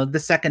 the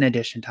second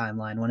edition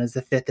timeline, one is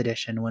the 5th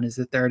edition, one is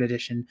the 3rd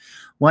edition,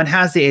 one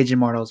has the Age of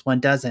Immortals,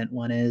 one doesn't,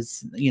 one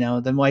is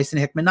the Weiss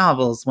and Hickman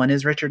novels, one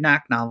is Richard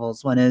Knaak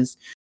novels, one is,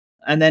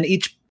 and then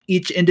each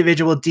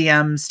individual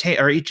DM's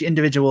or each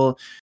individual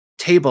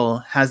table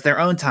has their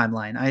own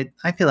timeline.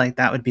 I feel like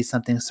that would be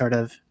something sort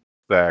of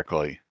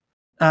exactly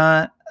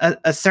a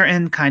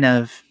certain kind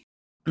of,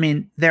 I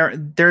mean,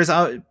 there's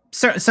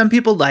some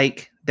people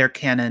like their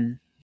canon,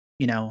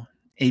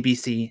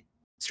 ABC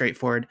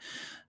straightforward.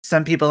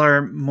 Some people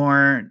are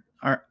more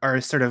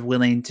are sort of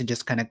willing to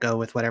just kind of go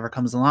with whatever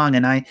comes along,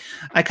 and I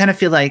kind of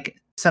feel like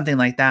something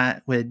like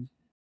that would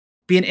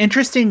be an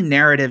interesting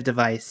narrative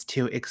device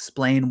to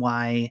explain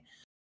why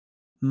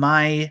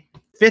my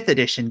 5th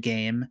edition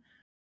game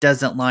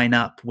doesn't line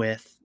up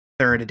with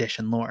 3rd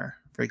edition lore,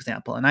 for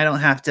example, and I don't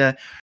have to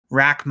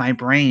rack my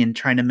brain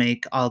trying to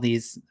make all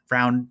these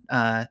round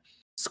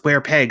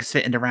square pegs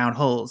fit into round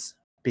holes,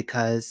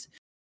 because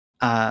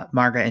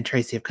Margaret and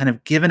Tracy have kind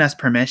of given us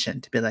permission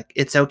to be like,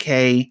 it's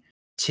okay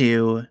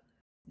to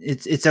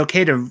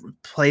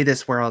play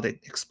this world,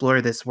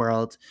 explore this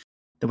world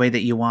the way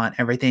that you want.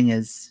 Everything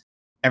is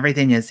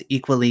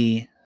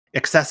equally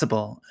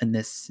accessible in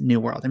this new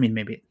world. I mean,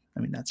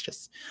 that's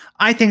just,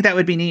 I think that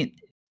would be neat.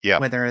 Yeah.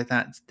 Whether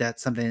that's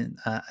something,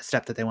 a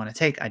step that they want to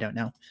take, I don't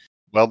know.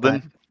 Well,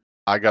 then,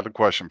 I got a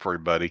question for you,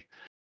 buddy.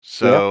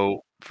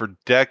 So, for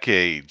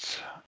decades,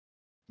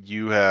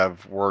 you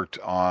have worked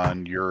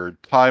on your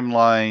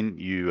timeline.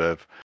 You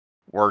have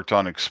worked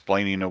on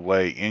explaining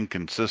away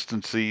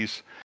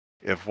inconsistencies.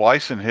 If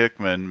Weiss and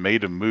Hickman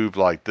made a move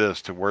like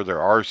this to where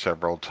there are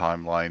several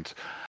timelines,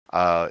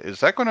 is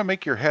that going to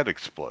make your head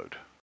explode?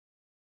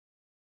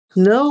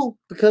 No,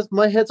 because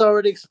my head's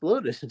already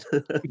exploded.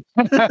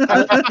 I've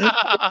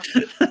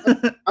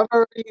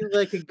already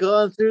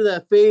gone through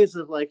that phase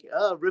of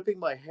ripping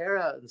my hair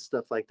out and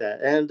stuff like that,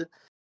 and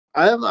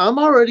I'm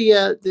already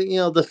at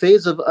the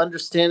phase of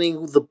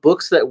understanding the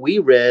books that we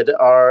read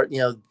are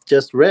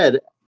just read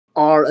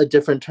are a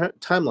different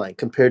timeline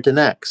compared to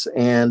next,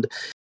 and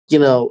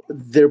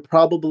there are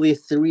probably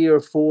 3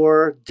 or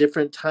 4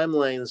 different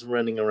timelines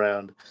running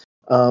around.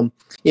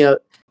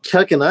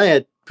 Chuck and I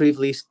had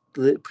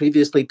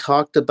previously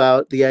talked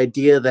about the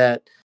idea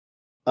that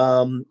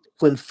when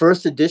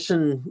 1st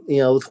edition,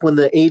 when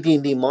the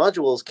AD&D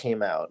modules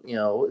came out,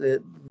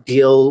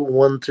 DL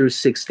 1 through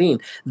 16,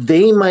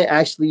 they might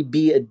actually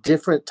be a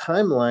different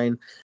timeline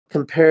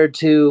compared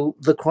to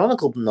the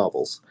Chronicle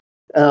novels.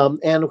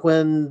 And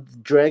when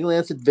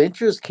Dragonlance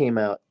Adventures came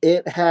out,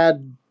 it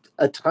had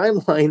a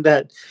timeline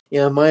that,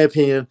 in my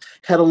opinion,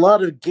 had a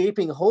lot of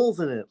gaping holes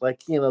in it.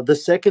 Like, the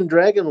Second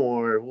Dragon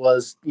War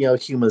was,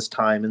 Huma's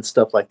time and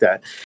stuff like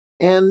that.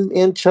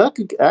 And Chuck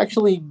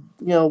actually,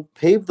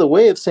 paved the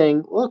way of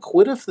saying, look,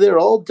 what if they're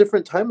all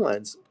different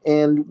timelines?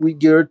 And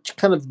you're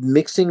kind of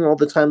mixing all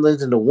the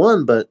timelines into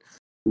one, but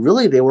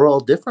really they were all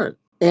different.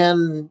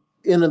 And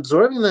in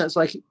absorbing that, it's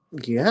like,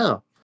 yeah,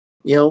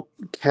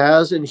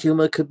 Kaz and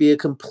Huma could be a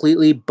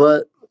completely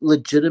but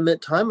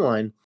legitimate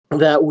timeline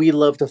that we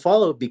love to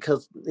follow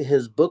because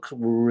his books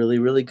were really,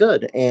 really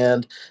good.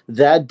 And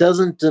that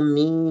doesn't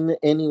demean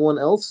anyone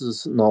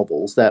else's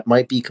novels that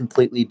might be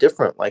completely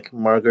different, like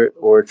Margaret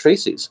or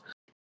Tracy's.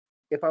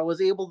 If I was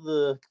able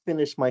to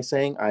finish my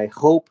saying, I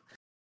hope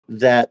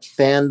that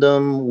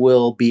fandom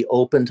will be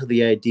open to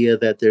the idea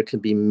that there can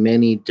be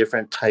many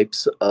different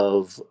types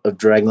of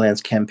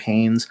Dragonlance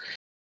campaigns.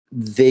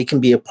 They can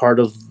be a part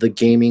of the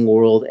gaming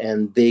world,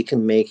 and they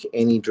can make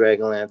any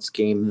Dragonlance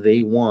game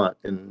they want,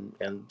 and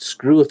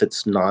screw if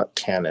it's not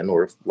canon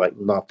or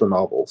not the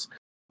novels.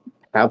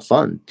 Have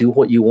fun, do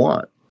what you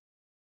want.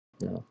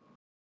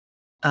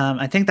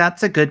 I think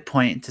that's a good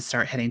point to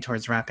start heading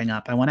towards wrapping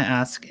up. I want to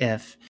ask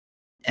if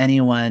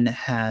anyone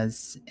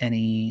has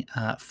any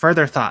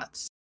further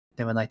thoughts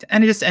they would like to,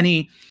 and just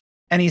any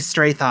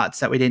stray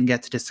thoughts that we didn't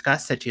get to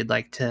discuss that you'd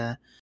like to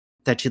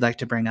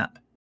bring up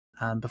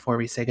before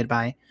we say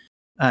goodbye.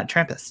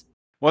 Trampus.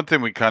 One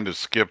thing we kind of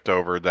skipped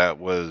over that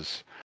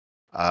was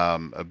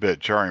a bit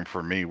jarring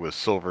for me was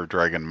Silver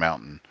Dragon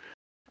Mountain,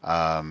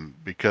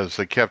 because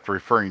they kept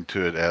referring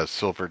to it as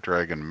Silver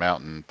Dragon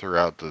Mountain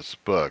throughout this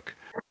book,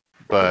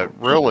 but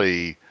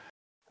really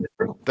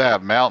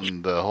that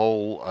mountain, the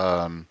whole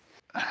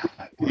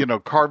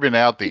carving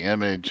out the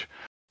image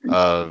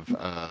of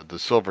the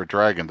Silver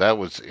Dragon, that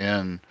was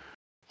in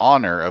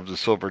honor of the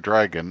Silver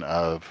Dragon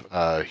of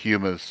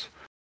Huma's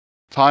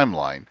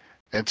timeline.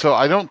 And so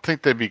I don't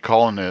think they'd be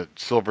calling it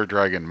Silver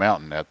Dragon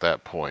Mountain at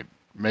that point.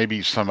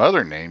 Maybe some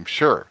other name,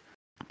 sure.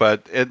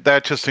 But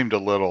that just seemed a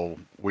little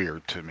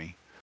weird to me.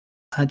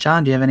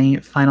 John, do you have any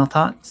final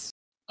thoughts?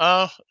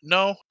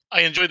 No.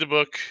 I enjoyed the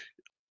book.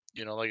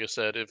 Like I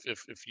said,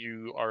 if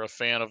you are a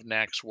fan of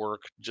Knaak's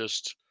work,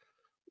 just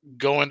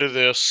go into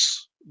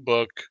this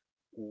book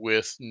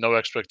with no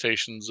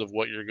expectations of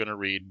what you're going to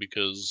read,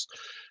 because,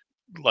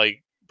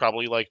 like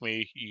probably like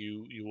me,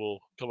 you will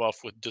come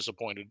off with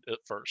disappointed at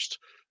first.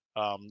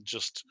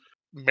 Just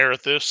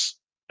merit this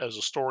as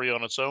a story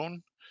on its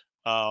own,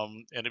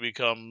 and it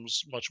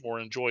becomes much more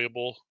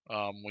enjoyable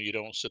when you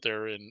don't sit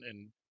there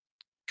and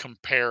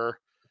compare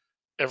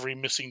every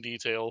missing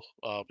detail,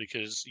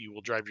 because you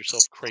will drive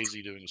yourself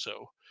crazy doing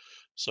so.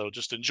 So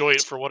just enjoy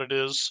it for what it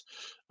is.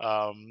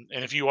 And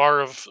if you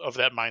are of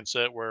that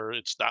mindset where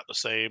it's not the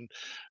same,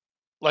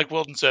 like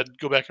Wilton said,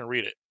 go back and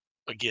read it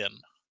again,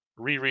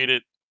 reread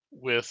it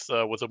with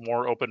a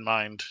more open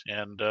mind,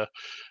 and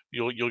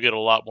you'll get a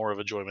lot more of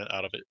enjoyment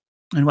out of it.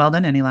 And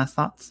Weldon, any last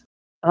thoughts?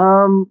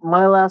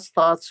 My last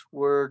thoughts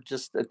were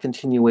just a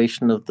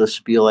continuation of the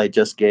spiel I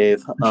just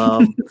gave.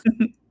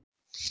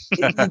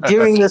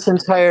 During this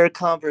entire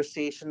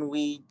conversation,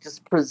 we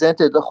just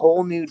presented a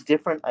whole new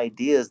different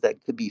ideas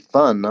that could be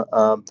fun,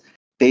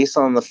 based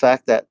on the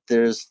fact that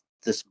there's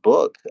this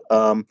book.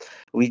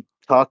 We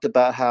talked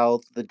about how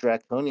the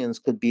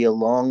Draconians could be a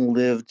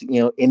long-lived,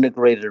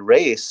 integrated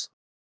race,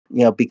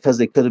 because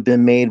they could have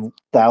been made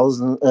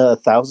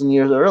thousand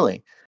years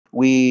early.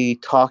 We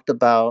talked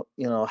about,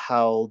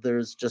 how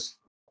there's just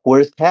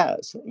where's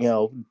Kaz?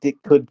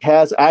 Could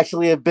Kaz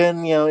actually have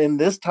been, in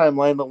this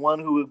timeline, the one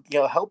who,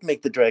 helped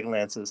make the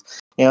Dragonlances?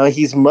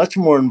 He's much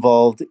more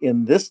involved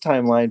in this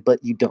timeline,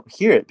 but you don't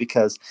hear it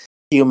because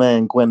Huma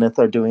and Gwyneth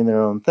are doing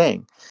their own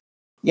thing.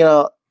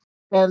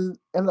 And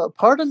a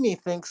part of me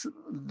thinks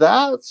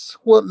that's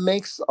what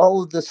makes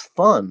all of this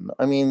fun.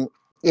 I mean,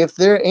 if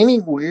there are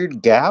any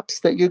weird gaps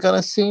that you're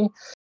gonna see,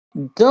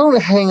 don't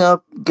get hung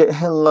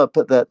up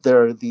that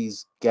there are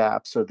these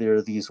gaps or there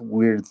are these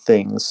weird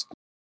things.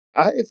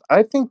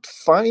 I think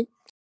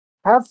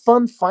have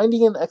fun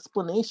finding an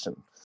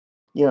explanation.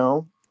 You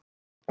know,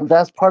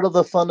 that's part of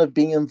the fun of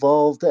being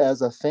involved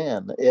as a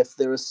fan. If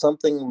there is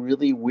something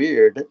really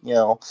weird,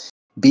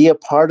 be a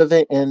part of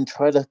it and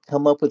try to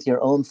come up with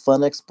your own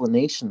fun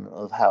explanation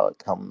of how it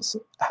comes,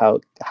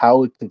 how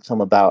it could come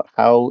about,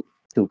 how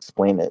to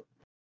explain it.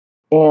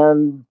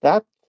 And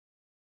that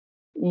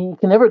you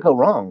can never go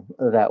wrong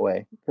that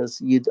way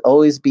because you'd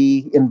always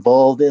be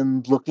involved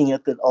in looking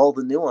at all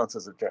the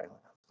nuances of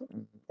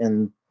Dragonlance.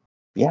 And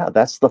yeah,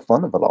 that's the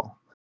fun of it all.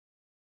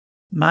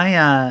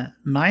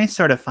 My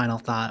sort of final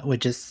thought,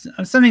 which is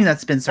something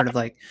that's been sort of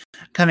like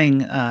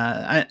coming.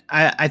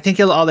 I think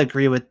you'll all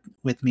agree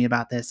with me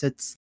about this.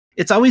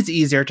 It's always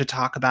easier to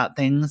talk about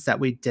things that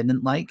we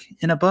didn't like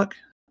in a book,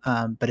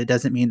 but it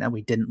doesn't mean that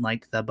we didn't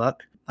like the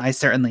book. I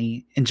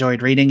certainly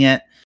enjoyed reading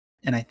it,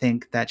 and I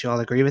think that you all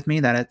agree with me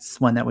that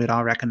it's one that we'd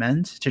all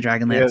recommend to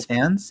Dragonlance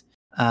fans.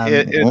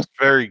 It's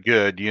very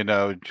good.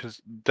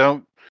 Just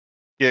don't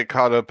get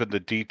caught up in the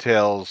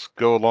details.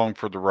 Go along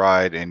for the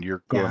ride, and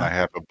you're going to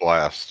have a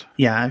blast.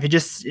 Yeah, if you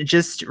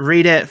just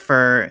read it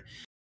for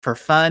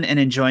fun and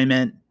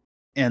enjoyment,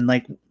 and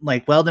like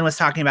Weldon was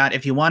talking about,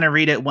 if you want to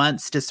read it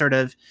once to sort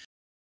of,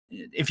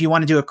 if you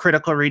want to do a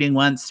critical reading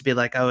once to be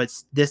like, oh,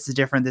 this is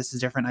different,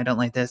 I don't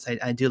like this,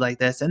 I do like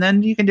this, and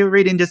then you can do a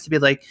reading just to be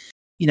like,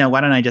 why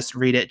don't I just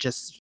read it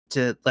just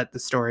to let the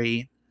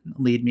story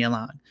lead me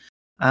along.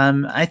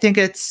 I think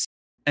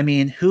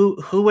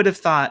who would have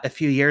thought a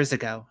few years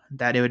ago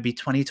that it would be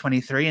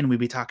 2023 and we'd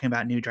be talking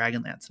about new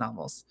Dragonlance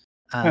novels?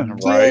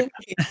 Right.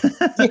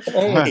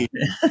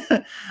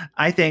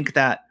 I think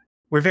that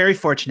we're very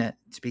fortunate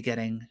to be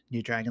getting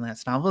new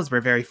Dragonlance novels.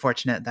 We're very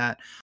fortunate that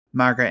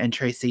Margaret and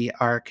Tracy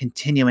are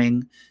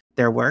continuing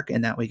their work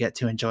and that we get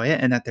to enjoy it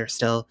and that they're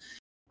still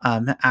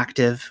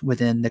active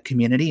within the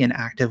community and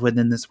active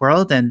within this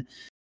world. And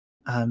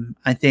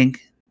I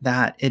think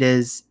that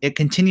it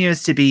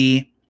continues to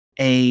be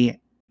a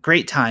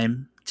great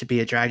time to be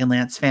a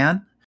Dragonlance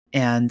fan.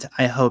 And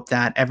I hope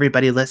that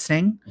everybody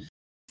listening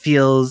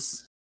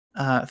feels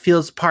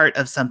part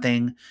of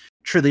something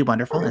truly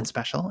wonderful and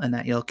special, and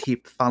that you'll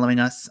keep following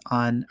us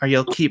or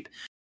you'll keep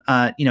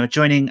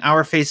joining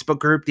our Facebook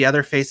group, the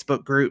other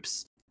Facebook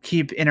groups,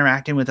 keep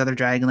interacting with other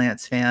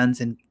Dragonlance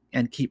fans,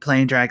 and keep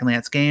playing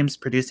Dragonlance games,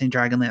 producing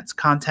Dragonlance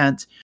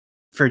content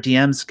for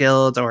DM's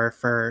Guild or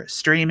for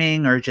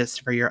streaming or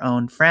just for your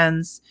own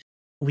friends.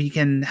 We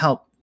can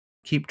help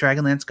keep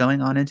Dragonlance going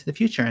on into the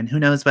future, and who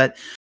knows what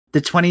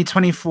the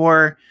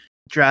 2024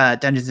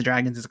 Dungeons and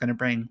Dragons is going to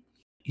bring.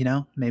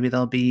 Maybe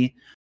there'll be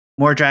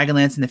more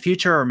Dragonlance in the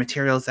future or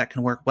materials that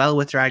can work well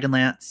with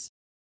Dragonlance.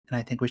 And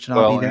I think we should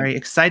all be very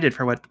excited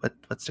for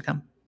what's to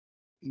come.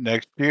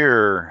 Next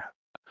year,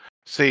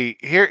 see,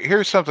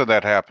 here's something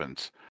that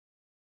happens.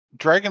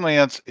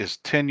 Dragonlance is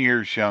 10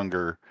 years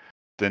younger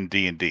than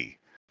D&D.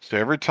 So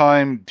every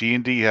time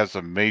D&D has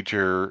a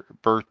major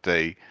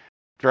birthday,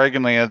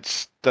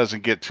 Dragonlance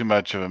doesn't get too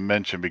much of a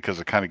mention because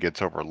it kind of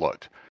gets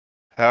overlooked.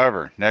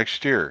 However,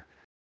 next year,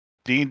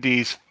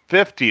 D&D's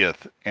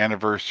 50th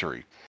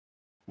anniversary,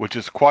 which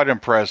is quite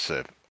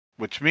impressive,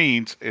 which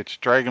means it's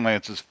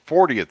Dragonlance's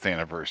 40th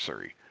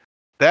anniversary.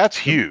 That's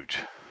huge.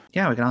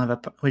 Yeah,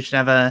 we should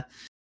have a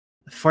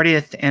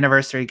 40th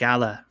anniversary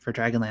gala for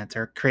Dragonlance,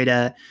 or create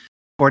a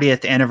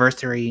 40th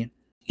anniversary,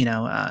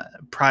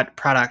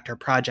 product or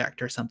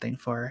project or something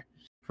for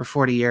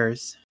 40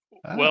 years.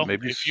 Well,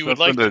 maybe if you would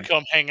like something to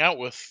come hang out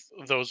with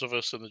those of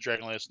us in the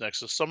Dragonlance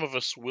Nexus, some of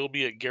us will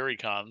be at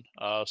GaryCon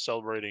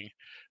celebrating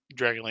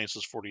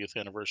Dragonlance's 40th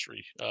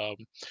anniversary.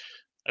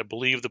 I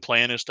believe the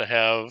plan is to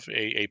have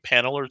a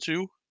panel or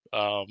two,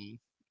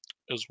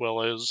 as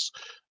well as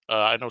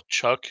I know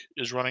Chuck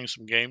is running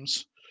some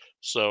games.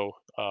 So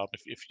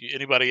if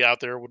anybody out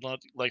there would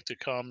like to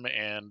come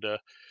and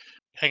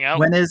hang out,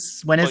 When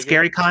is play games.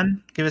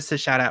 GaryCon? Give us a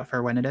shout out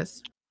for when it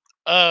is.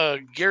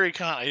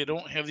 GaryCon, I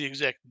don't have the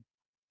exact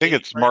I think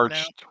date it's right March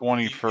now. The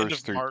end of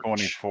 21st through March.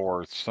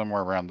 24th,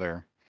 somewhere around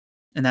there.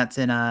 And that's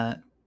in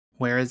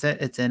where is it?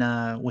 It's in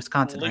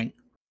Wisconsin, Lake, right?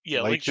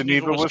 yeah, Lake Lake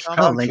Geneva, Geneva,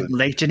 Wisconsin. Oh, Wisconsin.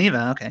 Lake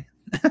Geneva. Okay.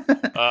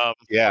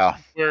 Yeah.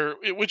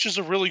 Which is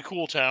a really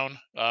cool town.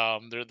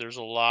 There's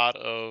a lot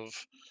of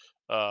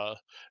uh,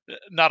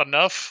 not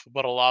enough,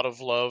 but a lot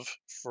of love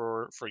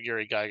for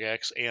Gary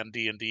Gygax and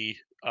D&D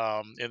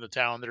in the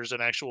town. There's an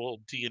actual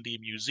D&D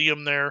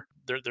museum there.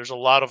 There's a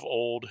lot of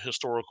old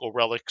historical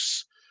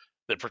relics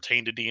that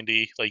pertain to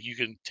D&D. Like you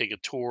can take a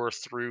tour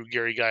through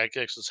Gary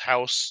Gygax's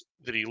house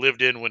that he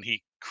lived in when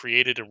he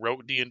created and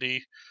wrote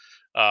D&D.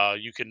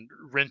 You can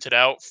rent it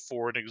out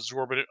for an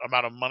exorbitant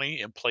amount of money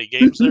and play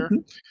games there.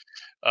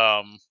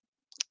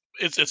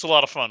 It's a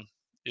lot of fun.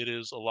 It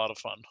is a lot of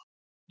fun.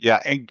 Yeah,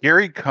 and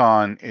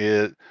GaryCon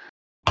is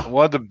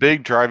one of the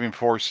big driving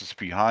forces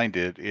behind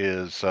it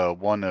is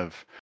one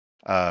of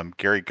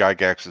Gary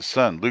Gygax's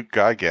son, Luke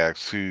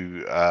Gygax,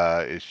 who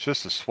is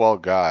just a swell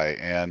guy.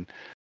 And,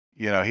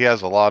 he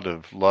has a lot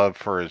of love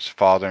for his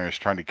father and is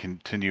trying to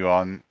continue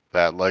on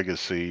that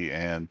legacy.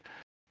 And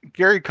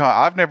GaryCon,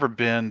 I've never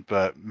been,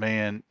 but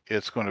man,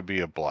 it's going to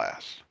be a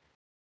blast.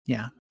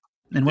 Yeah.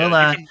 And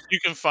you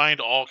can find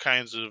all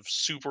kinds of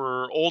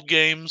super old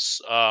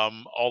games,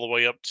 all the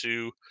way up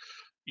to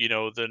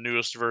the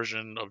newest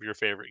version of your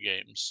favorite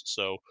games.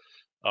 So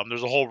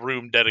there's a whole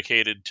room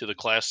dedicated to the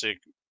classic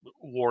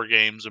war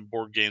games and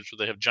board games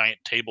where they have giant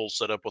tables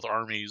set up with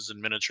armies and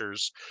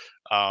miniatures,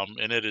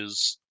 and it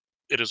is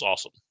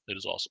awesome. It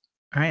is awesome.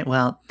 All right.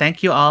 Well,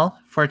 thank you all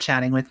for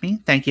chatting with me.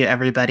 Thank you,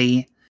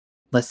 everybody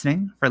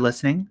listening.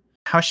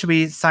 How should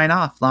we sign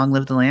off? Long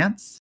live the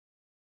Lance.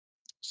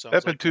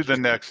 Step into the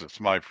Nexus,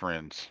 my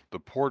friends. The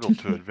portal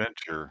to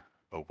adventure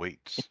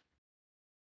awaits.